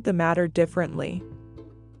treated the matter differently.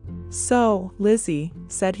 "So, Lizzie,"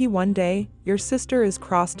 said he one day, "your sister is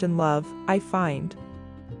crossed in love, I find.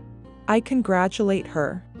 I congratulate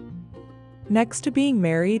her. Next to being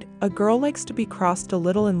married, a girl likes to be crossed a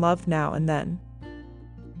little in love now and then.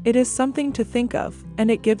 It is something to think of, and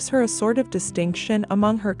it gives her a sort of distinction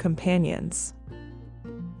among her companions.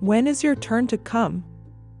 When is your turn to come?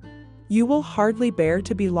 You will hardly bear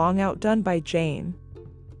to be long outdone by Jane.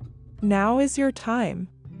 Now is your time.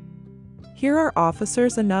 Here are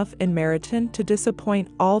officers enough in Meryton to disappoint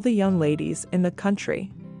all the young ladies in the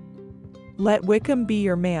country. Let Wickham be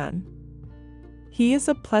your man. He is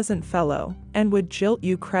a pleasant fellow, and would jilt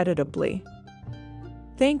you creditably.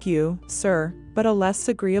 Thank you, sir, but a less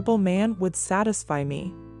agreeable man would satisfy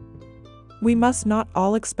me. We must not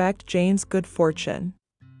all expect Jane's good fortune."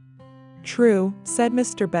 "True," said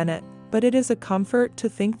Mr. Bennet, "but it is a comfort to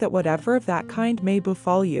think that whatever of that kind may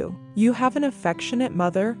befall you, you have an affectionate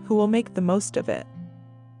mother who will make the most of it."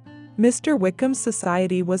 Mr. Wickham's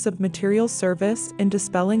society was of material service in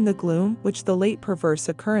dispelling the gloom which the late perverse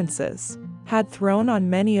occurrences had thrown on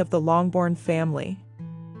many of the Longbourn family.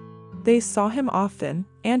 They saw him often,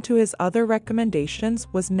 and to his other recommendations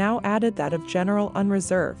was now added that of general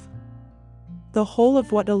unreserve. The whole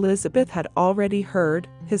of what Elizabeth had already heard,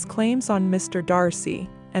 his claims on Mr. Darcy,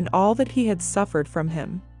 and all that he had suffered from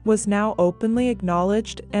him, was now openly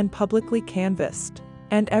acknowledged and publicly canvassed,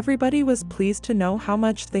 and everybody was pleased to know how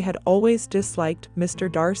much they had always disliked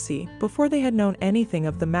Mr. Darcy before they had known anything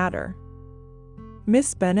of the matter.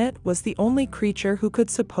 Miss Bennet was the only creature who could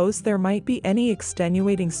suppose there might be any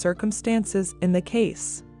extenuating circumstances in the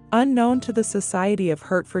case. Unknown to the society of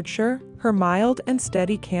Hertfordshire, her mild and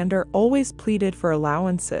steady candour always pleaded for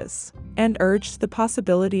allowances, and urged the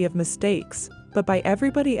possibility of mistakes, but by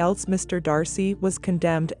everybody else Mr. Darcy was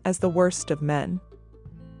condemned as the worst of men.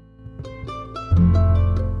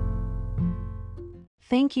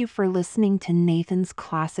 Thank you for listening to Nathan's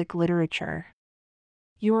Classic Literature.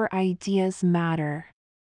 Your ideas matter.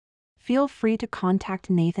 Feel free to contact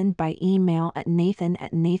Nathan by email at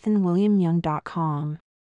nathan@nathanwilliamyoung.com.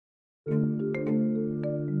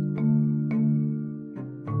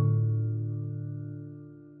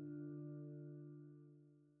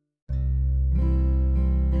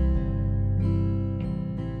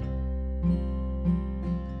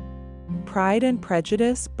 Pride and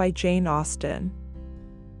Prejudice by Jane Austen.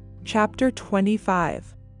 Chapter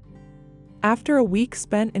 25. After a week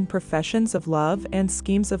spent in professions of love and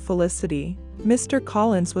schemes of felicity, Mr.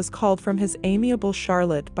 Collins was called from his amiable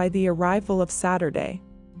Charlotte by the arrival of Saturday.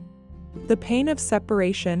 The pain of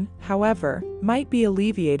separation, however, might be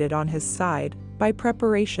alleviated on his side by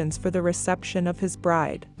preparations for the reception of his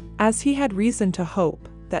bride, as he had reason to hope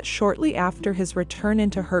that shortly after his return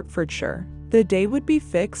into Hertfordshire, the day would be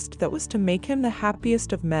fixed that was to make him the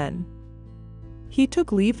happiest of men. He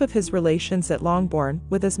took leave of his relations at Longbourn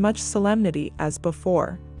with as much solemnity as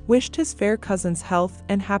before, wished his fair cousin's health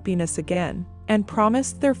and happiness again, and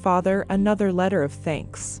promised their father another letter of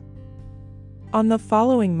thanks. On the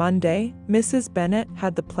following Monday, Mrs. Bennet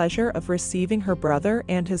had the pleasure of receiving her brother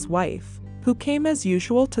and his wife, who came as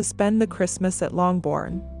usual to spend the Christmas at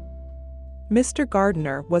Longbourn. Mr.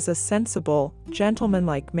 Gardiner was a sensible,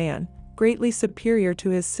 gentlemanlike man, greatly superior to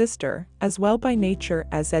his sister, as well by nature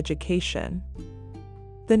as education.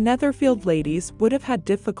 The Netherfield ladies would have had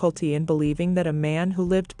difficulty in believing that a man who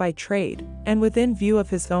lived by trade, and within view of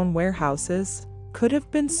his own warehouses, could have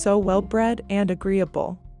been so well-bred and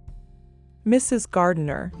agreeable. Mrs.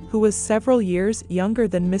 Gardiner, who was several years younger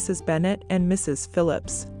than Mrs. Bennet and Mrs.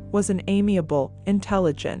 Phillips, was an amiable,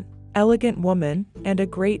 intelligent, elegant woman, and a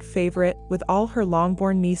great favorite with all her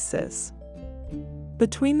Longbourn nieces.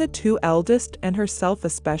 Between the two eldest and herself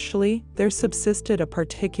especially, there subsisted a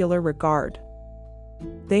particular regard.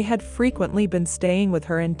 They had frequently been staying with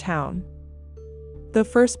her in town. The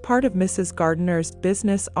first part of Mrs. Gardiner's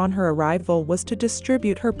business on her arrival was to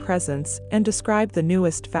distribute her presents and describe the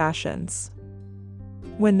newest fashions.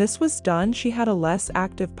 When this was done, she had a less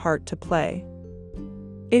active part to play.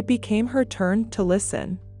 It became her turn to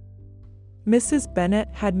listen. Mrs. Bennet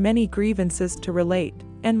had many grievances to relate,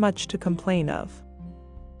 and much to complain of.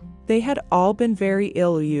 They had all been very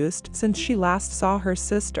ill-used since she last saw her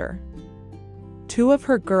sister. 2 of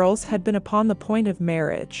her girls had been upon the point of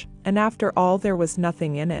marriage, and after all there was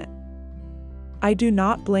nothing in it. I do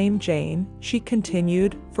not blame Jane, she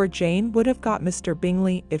continued, for Jane would have got Mr.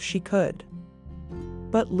 Bingley if she could.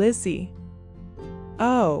 But Lizzie.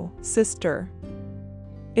 Oh, sister.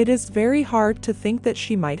 It is very hard to think that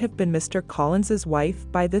she might have been Mr. Collins's wife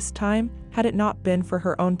by this time, had it not been for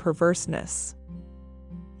her own perverseness.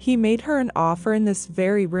 He made her an offer in this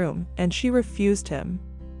very room, and she refused him.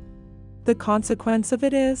 The consequence of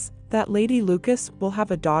it is that Lady Lucas will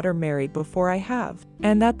have a daughter married before I have,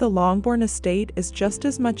 and that the Longbourn estate is just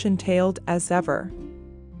as much entailed as ever.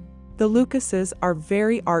 The Lucases are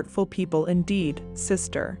very artful people indeed,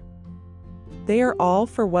 sister. They are all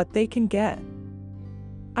for what they can get.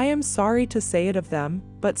 I am sorry to say it of them,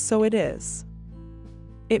 but so it is.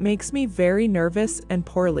 It makes me very nervous and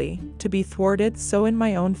poorly to be thwarted so in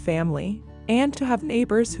my own family, and to have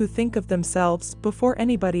neighbors who think of themselves before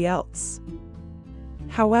anybody else.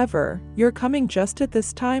 However, your coming just at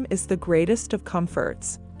this time is the greatest of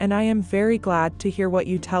comforts, and I am very glad to hear what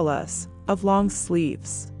you tell us of long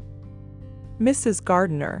sleeves. Mrs.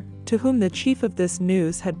 Gardiner, to whom the chief of this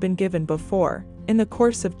news had been given before, in the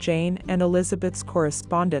course of Jane and Elizabeth's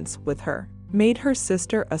correspondence with her, made her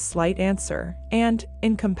sister a slight answer, and,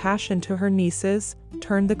 in compassion to her nieces,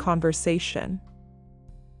 turned the conversation.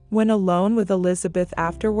 When alone with Elizabeth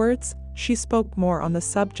afterwards, she spoke more on the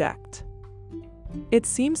subject. "It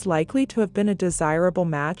seems likely to have been a desirable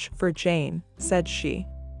match for Jane," said she.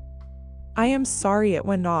 "I am sorry it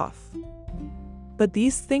went off. But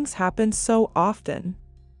these things happen so often.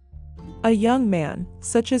 A young man,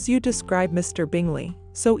 such as you describe Mr. Bingley,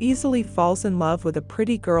 so easily falls in love with a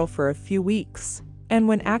pretty girl for a few weeks, and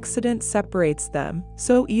when accident separates them,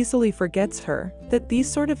 so easily forgets her, that these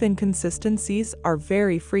sort of inconsistencies are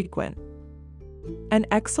very frequent." "An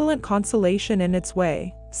excellent consolation in its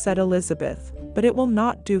way," said Elizabeth, "but it will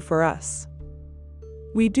not do for us.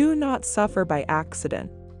 We do not suffer by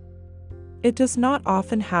accident. It does not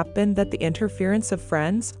often happen that the interference of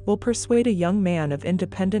friends will persuade a young man of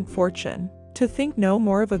independent fortune to think no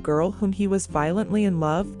more of a girl whom he was violently in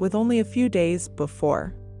love with only a few days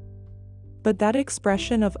before. But that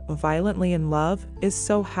expression of violently in love is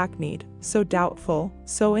so hackneyed, so doubtful,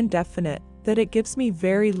 so indefinite, that it gives me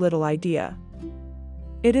very little idea.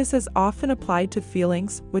 It is as often applied to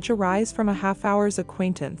feelings which arise from a half-hour's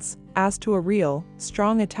acquaintance, as to a real,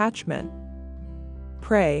 strong attachment.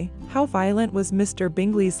 Pray, how violent was Mr.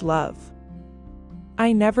 Bingley's love?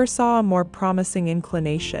 I never saw a more promising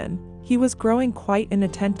inclination. He was growing quite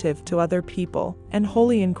inattentive to other people, and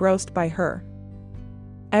wholly engrossed by her.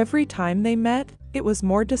 Every time they met, it was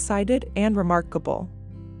more decided and remarkable.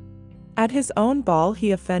 At his own ball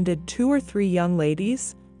he offended 2 or 3 young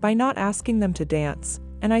ladies, by not asking them to dance,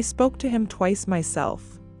 and I spoke to him twice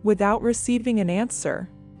myself, without receiving an answer.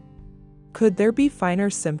 Could there be finer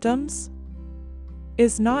symptoms?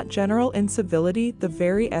 Is not general incivility the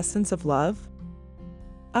very essence of love?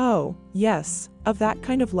 Oh, yes, of that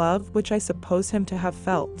kind of love which I suppose him to have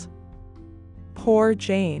felt. Poor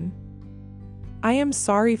Jane. I am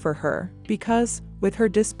sorry for her, because, with her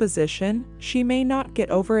disposition, she may not get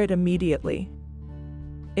over it immediately.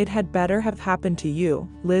 It had better have happened to you,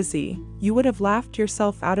 Lizzie. You would have laughed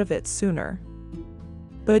yourself out of it sooner.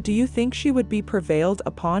 But do you think she would be prevailed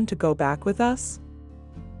upon to go back with us?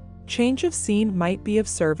 Change of scene might be of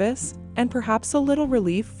service, and perhaps a little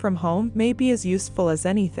relief from home may be as useful as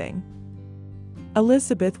anything.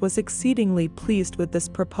 Elizabeth was exceedingly pleased with this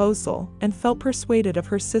proposal, and felt persuaded of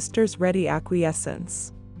her sister's ready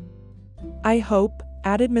acquiescence. I hope,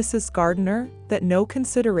 added Mrs. Gardiner, that no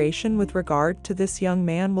consideration with regard to this young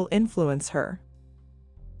man will influence her.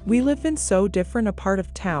 We live in so different a part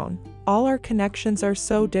of town, all our connections are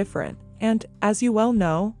so different, and, as you well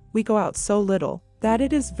know, we go out so little, that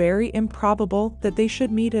it is very improbable that they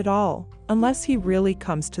should meet at all, unless he really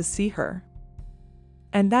comes to see her.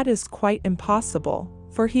 And that is quite impossible,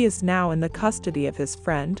 for he is now in the custody of his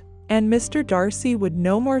friend, and Mr. Darcy would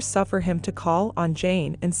no more suffer him to call on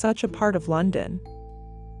Jane in such a part of London.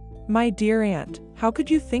 My dear aunt, how could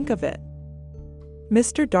you think of it?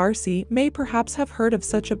 Mr. Darcy may perhaps have heard of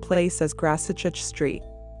such a place as Gracechurch Street,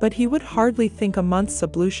 but he would hardly think a month's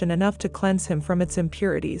ablution enough to cleanse him from its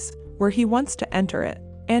impurities, were he once to enter it,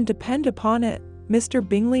 and depend upon it, Mr.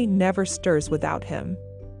 Bingley never stirs without him.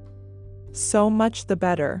 So much the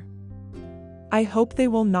better. I hope they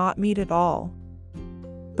will not meet at all.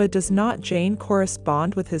 But does not Jane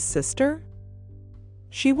correspond with his sister?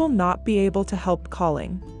 She will not be able to help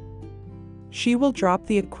calling. She will drop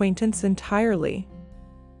the acquaintance entirely.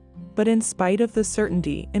 But in spite of the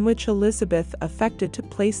certainty in which Elizabeth affected to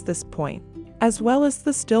place this point, as well as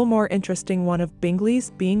the still more interesting one of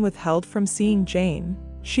Bingley's being withheld from seeing Jane,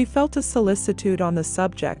 she felt a solicitude on the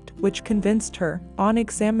subject which convinced her, on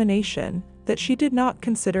examination, that she did not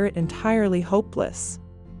consider it entirely hopeless.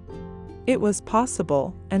 It was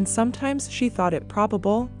possible, and sometimes she thought it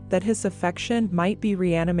probable, that his affection might be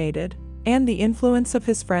reanimated, and the influence of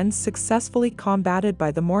his friends successfully combated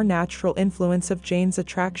by the more natural influence of Jane's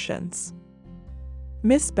attractions.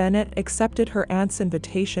 Miss Bennet accepted her aunt's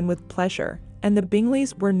invitation with pleasure, and the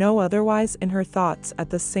Bingleys were no otherwise in her thoughts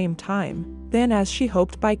at the same time, than as she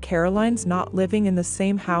hoped by Caroline's not living in the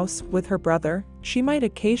same house with her brother, she might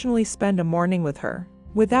occasionally spend a morning with her,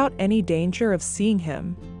 without any danger of seeing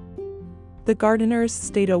him. The Gardiners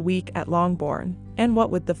stayed a week at Longbourn, and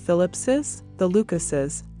what with the Phillipses, the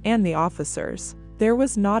Lucases, and the officers, there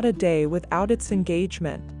was not a day without its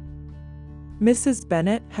engagement. Mrs.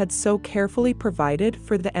 Bennet had so carefully provided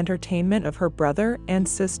for the entertainment of her brother and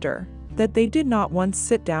sister, that they did not once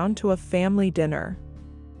sit down to a family dinner.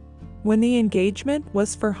 When the engagement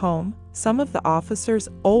was for home, some of the officers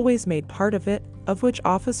always made part of it, of which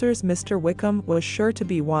officers Mr. Wickham was sure to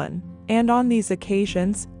be one, and on these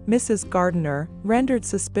occasions, Mrs. Gardiner, rendered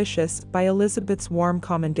suspicious by Elizabeth's warm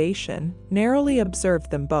commendation, narrowly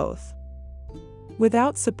observed them both.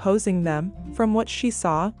 Without supposing them, from what she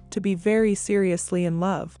saw, to be very seriously in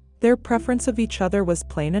love, their preference of each other was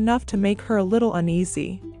plain enough to make her a little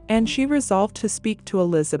uneasy, and she resolved to speak to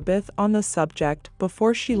Elizabeth on the subject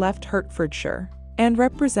before she left Hertfordshire, and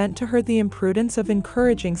represent to her the imprudence of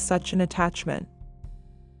encouraging such an attachment.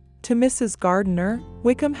 To Mrs. Gardiner,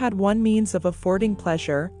 Wickham had one means of affording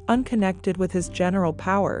pleasure, unconnected with his general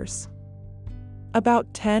powers.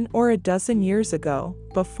 About 10 or a dozen years ago,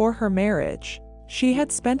 before her marriage, she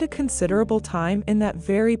had spent a considerable time in that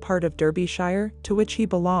very part of Derbyshire to which he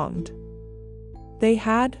belonged. They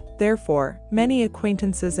had, therefore, many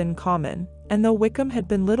acquaintances in common, and though Wickham had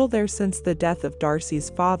been little there since the death of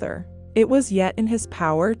Darcy's father, it was yet in his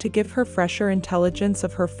power to give her fresher intelligence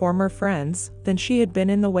of her former friends than she had been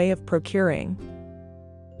in the way of procuring.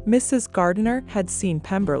 Mrs. Gardiner had seen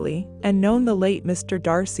Pemberley, and known the late Mr.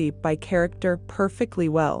 Darcy by character perfectly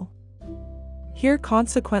well. Here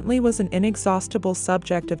consequently was an inexhaustible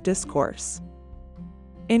subject of discourse.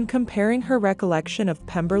 In comparing her recollection of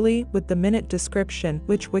Pemberley with the minute description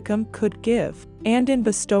which Wickham could give, and in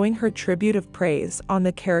bestowing her tribute of praise on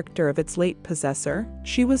the character of its late possessor,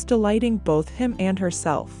 she was delighting both him and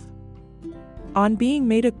herself. On being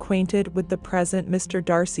made acquainted with the present Mr.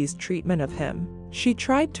 Darcy's treatment of him, she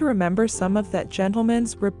tried to remember some of that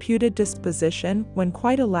gentleman's reputed disposition when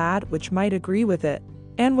quite a lad which might agree with it,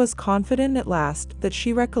 and was confident at last that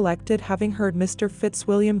she recollected having heard Mr.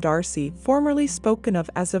 Fitzwilliam Darcy formerly spoken of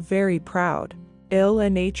as a very proud,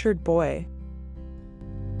 ill-natured boy.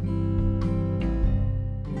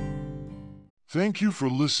 Thank you for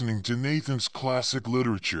listening to Nathan's Classic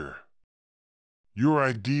Literature. Your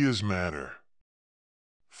ideas matter.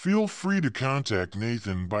 Feel free to contact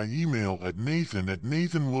Nathan by email at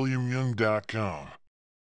nathan@nathanwilliamyoung.com.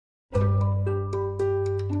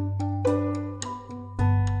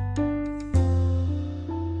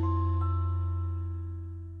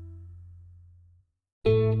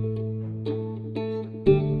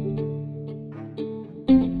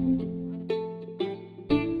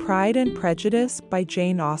 Pride and Prejudice by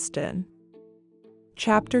Jane Austen.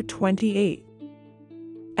 Chapter 28.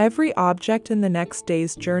 Every object in the next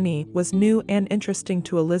day's journey was new and interesting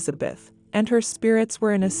to Elizabeth, and her spirits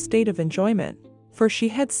were in a state of enjoyment, for she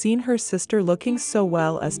had seen her sister looking so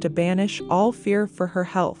well as to banish all fear for her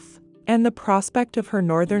health, and the prospect of her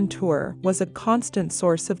northern tour was a constant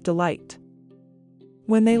source of delight.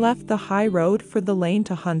 When they left the high road for the lane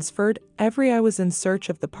to Hunsford, every eye was in search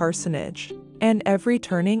of the parsonage, and every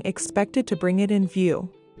turning expected to bring it in view.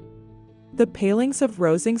 The palings of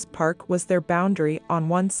Rosings Park was their boundary on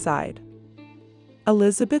one side.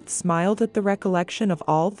 Elizabeth smiled at the recollection of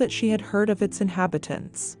all that she had heard of its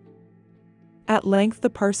inhabitants. At length the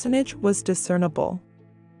parsonage was discernible.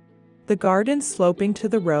 The garden sloping to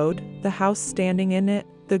the road, the house standing in it,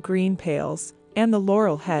 the green pales, and the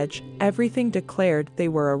laurel hedge, everything declared they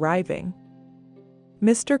were arriving.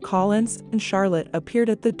 Mr. Collins and Charlotte appeared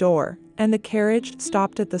at the door, and the carriage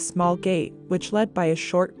stopped at the small gate, which led by a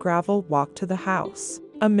short gravel walk to the house,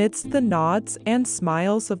 amidst the nods and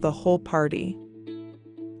smiles of the whole party.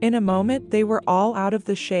 In a moment they were all out of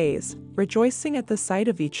the chaise, rejoicing at the sight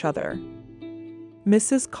of each other.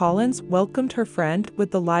 Mrs. Collins welcomed her friend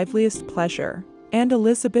with the liveliest pleasure, and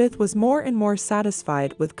Elizabeth was more and more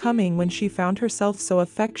satisfied with coming when she found herself so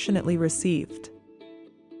affectionately received.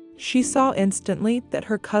 She saw instantly that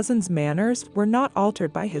her cousin's manners were not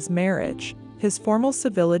altered by his marriage. His formal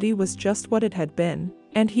civility was just what it had been,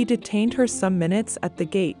 and he detained her some minutes at the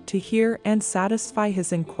gate to hear and satisfy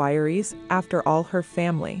his inquiries after all her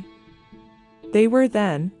family. They were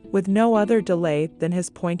then, with no other delay than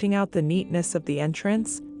his pointing out the neatness of the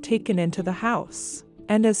entrance, taken into the house,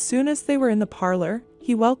 and as soon as they were in the parlor,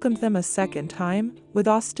 he welcomed them a second time, with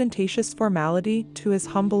ostentatious formality, to his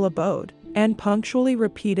humble abode, and punctually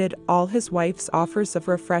repeated all his wife's offers of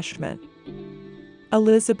refreshment.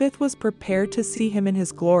 Elizabeth was prepared to see him in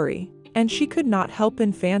his glory, and she could not help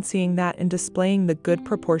in fancying that in displaying the good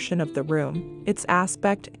proportion of the room, its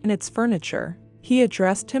aspect, and its furniture, he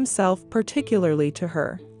addressed himself particularly to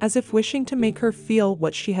her, as if wishing to make her feel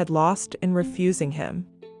what she had lost in refusing him.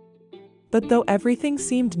 But though everything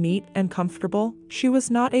seemed neat and comfortable, she was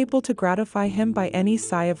not able to gratify him by any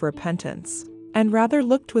sigh of repentance, and rather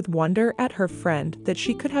looked with wonder at her friend that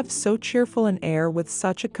she could have so cheerful an air with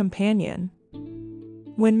such a companion.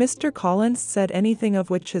 When Mr. Collins said anything of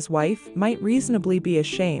which his wife might reasonably be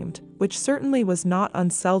ashamed, which certainly was not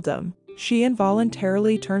unseldom, she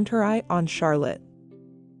involuntarily turned her eye on Charlotte.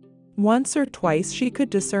 Once or twice she could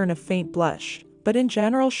discern a faint blush, but in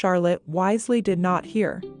general Charlotte wisely did not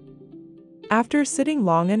hear. After sitting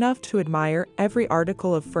long enough to admire every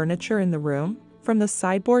article of furniture in the room, from the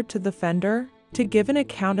sideboard to the fender, to give an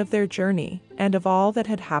account of their journey, and of all that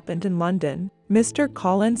had happened in London, Mr.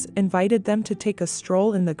 Collins invited them to take a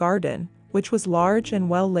stroll in the garden, which was large and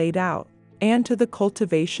well laid out, and to the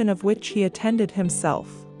cultivation of which he attended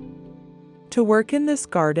himself. To work in this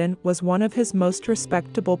garden was one of his most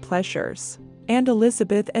respectable pleasures, and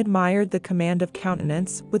Elizabeth admired the command of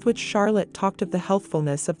countenance with which Charlotte talked of the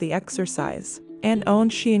healthfulness of the exercise, and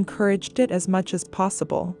owned she encouraged it as much as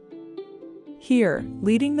possible. Here,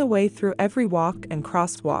 leading the way through every walk and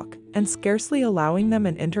crosswalk, and scarcely allowing them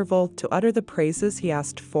an interval to utter the praises he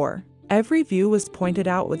asked for, every view was pointed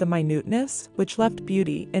out with a minuteness which left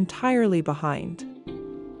beauty entirely behind.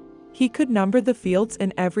 He could number the fields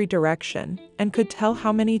in every direction, and could tell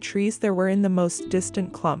how many trees there were in the most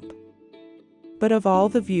distant clump. But of all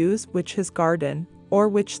the views which his garden, or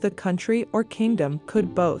which the country or kingdom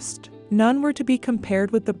could boast, none were to be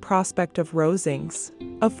compared with the prospect of Rosings,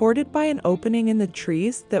 afforded by an opening in the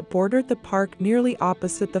trees that bordered the park nearly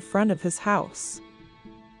opposite the front of his house.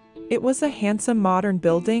 It was a handsome modern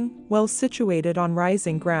building, well situated on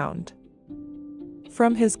rising ground.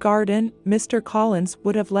 From his garden, Mr. Collins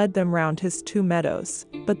would have led them round his 2 meadows,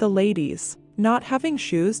 but the ladies, not having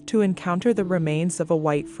shoes to encounter the remains of a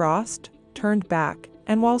white frost, turned back,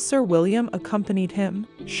 and while Sir William accompanied him,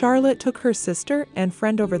 Charlotte took her sister and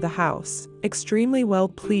friend over the house, extremely well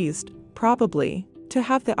pleased, probably, to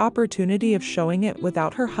have the opportunity of showing it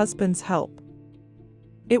without her husband's help.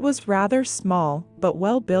 It was rather small, but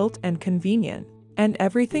well built and convenient, and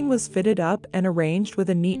everything was fitted up and arranged with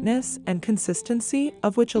a neatness and consistency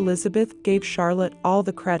of which Elizabeth gave Charlotte all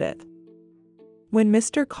the credit. When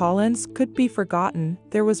Mr. Collins could be forgotten,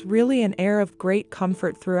 there was really an air of great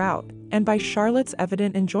comfort throughout, and by Charlotte's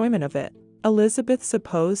evident enjoyment of it, Elizabeth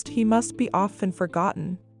supposed he must be often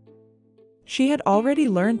forgotten. She had already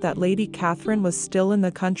learned that Lady Catherine was still in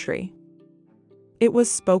the country. It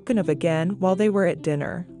was spoken of again while they were at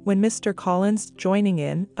dinner, when Mr. Collins, joining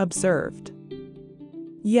in, observed,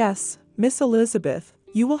 "Yes, Miss Elizabeth,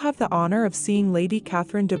 you will have the honor of seeing Lady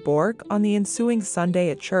Catherine de Bourgh on the ensuing Sunday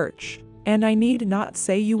at church, and I need not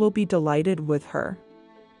say you will be delighted with her.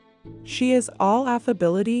 She is all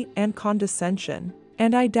affability and condescension,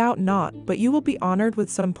 and I doubt not but you will be honored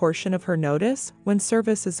with some portion of her notice when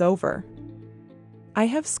service is over. I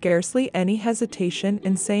have scarcely any hesitation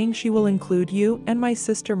in saying she will include you and my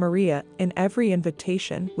sister Maria in every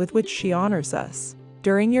invitation with which she honors us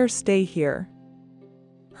during your stay here.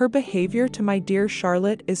 Her behavior to my dear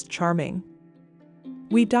Charlotte is charming.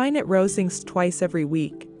 We dine at Rosings twice every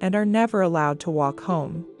week and are never allowed to walk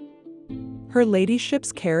home. Her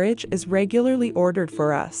ladyship's carriage is regularly ordered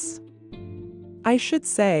for us. I should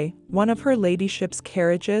say, one of her ladyship's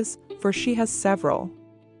carriages, for she has several.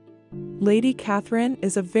 Lady Catherine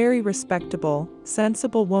is a very respectable,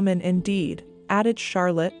 sensible woman indeed," added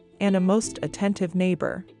Charlotte, "and a most attentive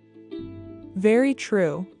neighbor." "Very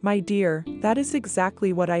true, my dear, that is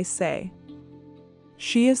exactly what I say.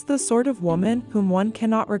 She is the sort of woman whom one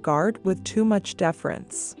cannot regard with too much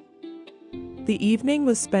deference." The evening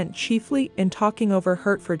was spent chiefly in talking over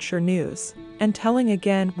Hertfordshire news, and telling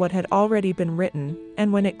again what had already been written,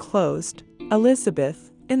 and when it closed,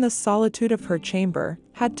 Elizabeth, in the solitude of her chamber,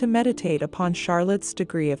 had to meditate upon Charlotte's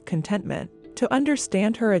degree of contentment, to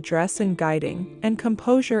understand her address in guiding, and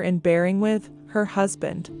composure in bearing with, her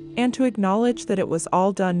husband, and to acknowledge that it was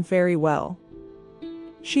all done very well.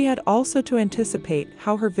 She had also to anticipate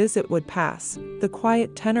how her visit would pass, the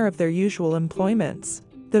quiet tenor of their usual employments,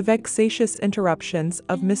 the vexatious interruptions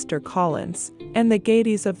of Mr. Collins, and the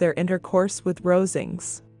gaieties of their intercourse with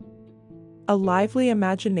Rosings. A lively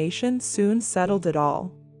imagination soon settled it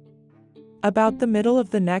all. About the middle of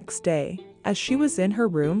the next day, as she was in her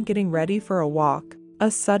room getting ready for a walk, a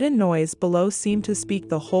sudden noise below seemed to speak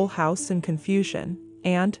the whole house in confusion,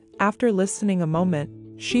 and, after listening a moment,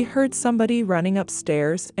 she heard somebody running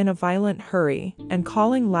upstairs in a violent hurry and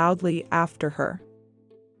calling loudly after her.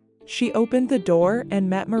 She opened the door and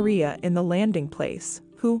met Maria in the landing place,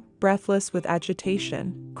 who, breathless with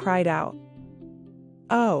agitation, cried out,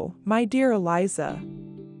 "Oh, my dear Eliza!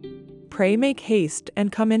 Pray make haste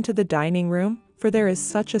and come into the dining room, for there is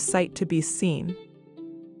such a sight to be seen.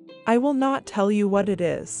 I will not tell you what it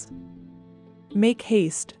is. Make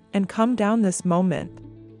haste, and come down this moment."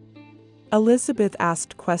 Elizabeth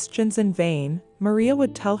asked questions in vain, Maria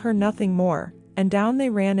would tell her nothing more, and down they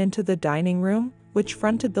ran into the dining room, which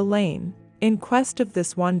fronted the lane. In quest of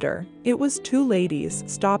this wonder, it was two ladies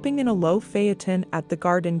stopping in a low phaeton at the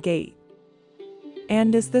garden gate.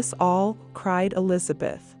 "And is this all?" cried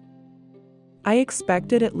Elizabeth. "I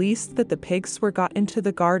expected at least that the pigs were got into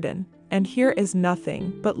the garden, and here is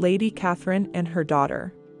nothing but Lady Catherine and her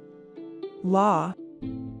daughter." "La!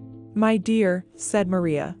 My dear," said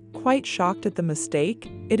Maria, quite shocked at the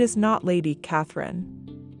mistake, "it is not Lady Catherine.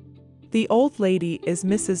 The old lady is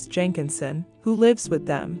Mrs. Jenkinson, who lives with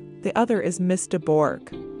them, the other is Miss de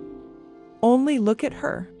Bourgh. Only look at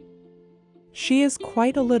her. She is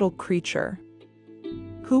quite a little creature.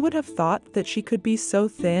 Who would have thought that she could be so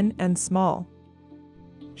thin and small?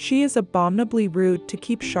 She is abominably rude to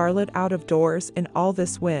keep Charlotte out of doors in all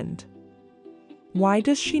this wind. Why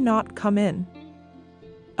does she not come in?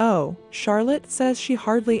 Oh, Charlotte says she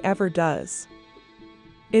hardly ever does.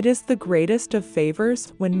 It is the greatest of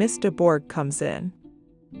favors when Miss de Bourgh comes in."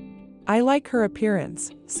 "I like her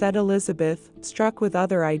appearance," said Elizabeth, struck with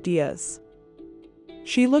other ideas.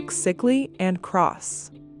 "She looks sickly and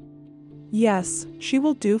cross. Yes, she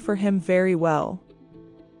will do for him very well.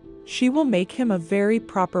 She will make him a very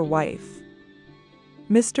proper wife."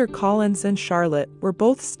 Mr. Collins and Charlotte were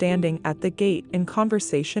both standing at the gate in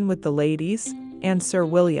conversation with the ladies, and Sir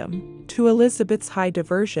William, to Elizabeth's high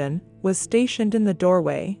diversion, was stationed in the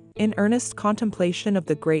doorway, in earnest contemplation of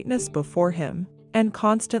the greatness before him, and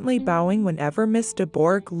constantly bowing whenever Miss de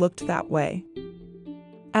Bourgh looked that way.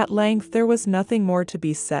 At length there was nothing more to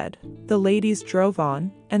be said. The ladies drove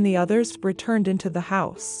on, and the others returned into the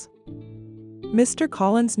house. Mr.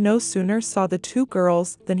 Collins no sooner saw the two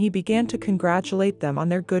girls than he began to congratulate them on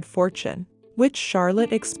their good fortune, which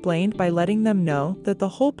Charlotte explained by letting them know that the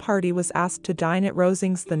whole party was asked to dine at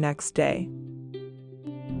Rosings the next day.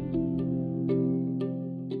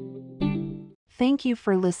 Thank you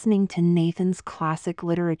for listening to Nathan's Classic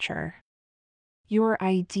Literature. Your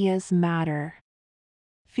ideas matter.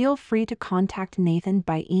 Feel free to contact Nathan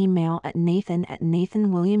by email at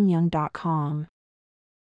nathan@nathanwilliamyoung.com.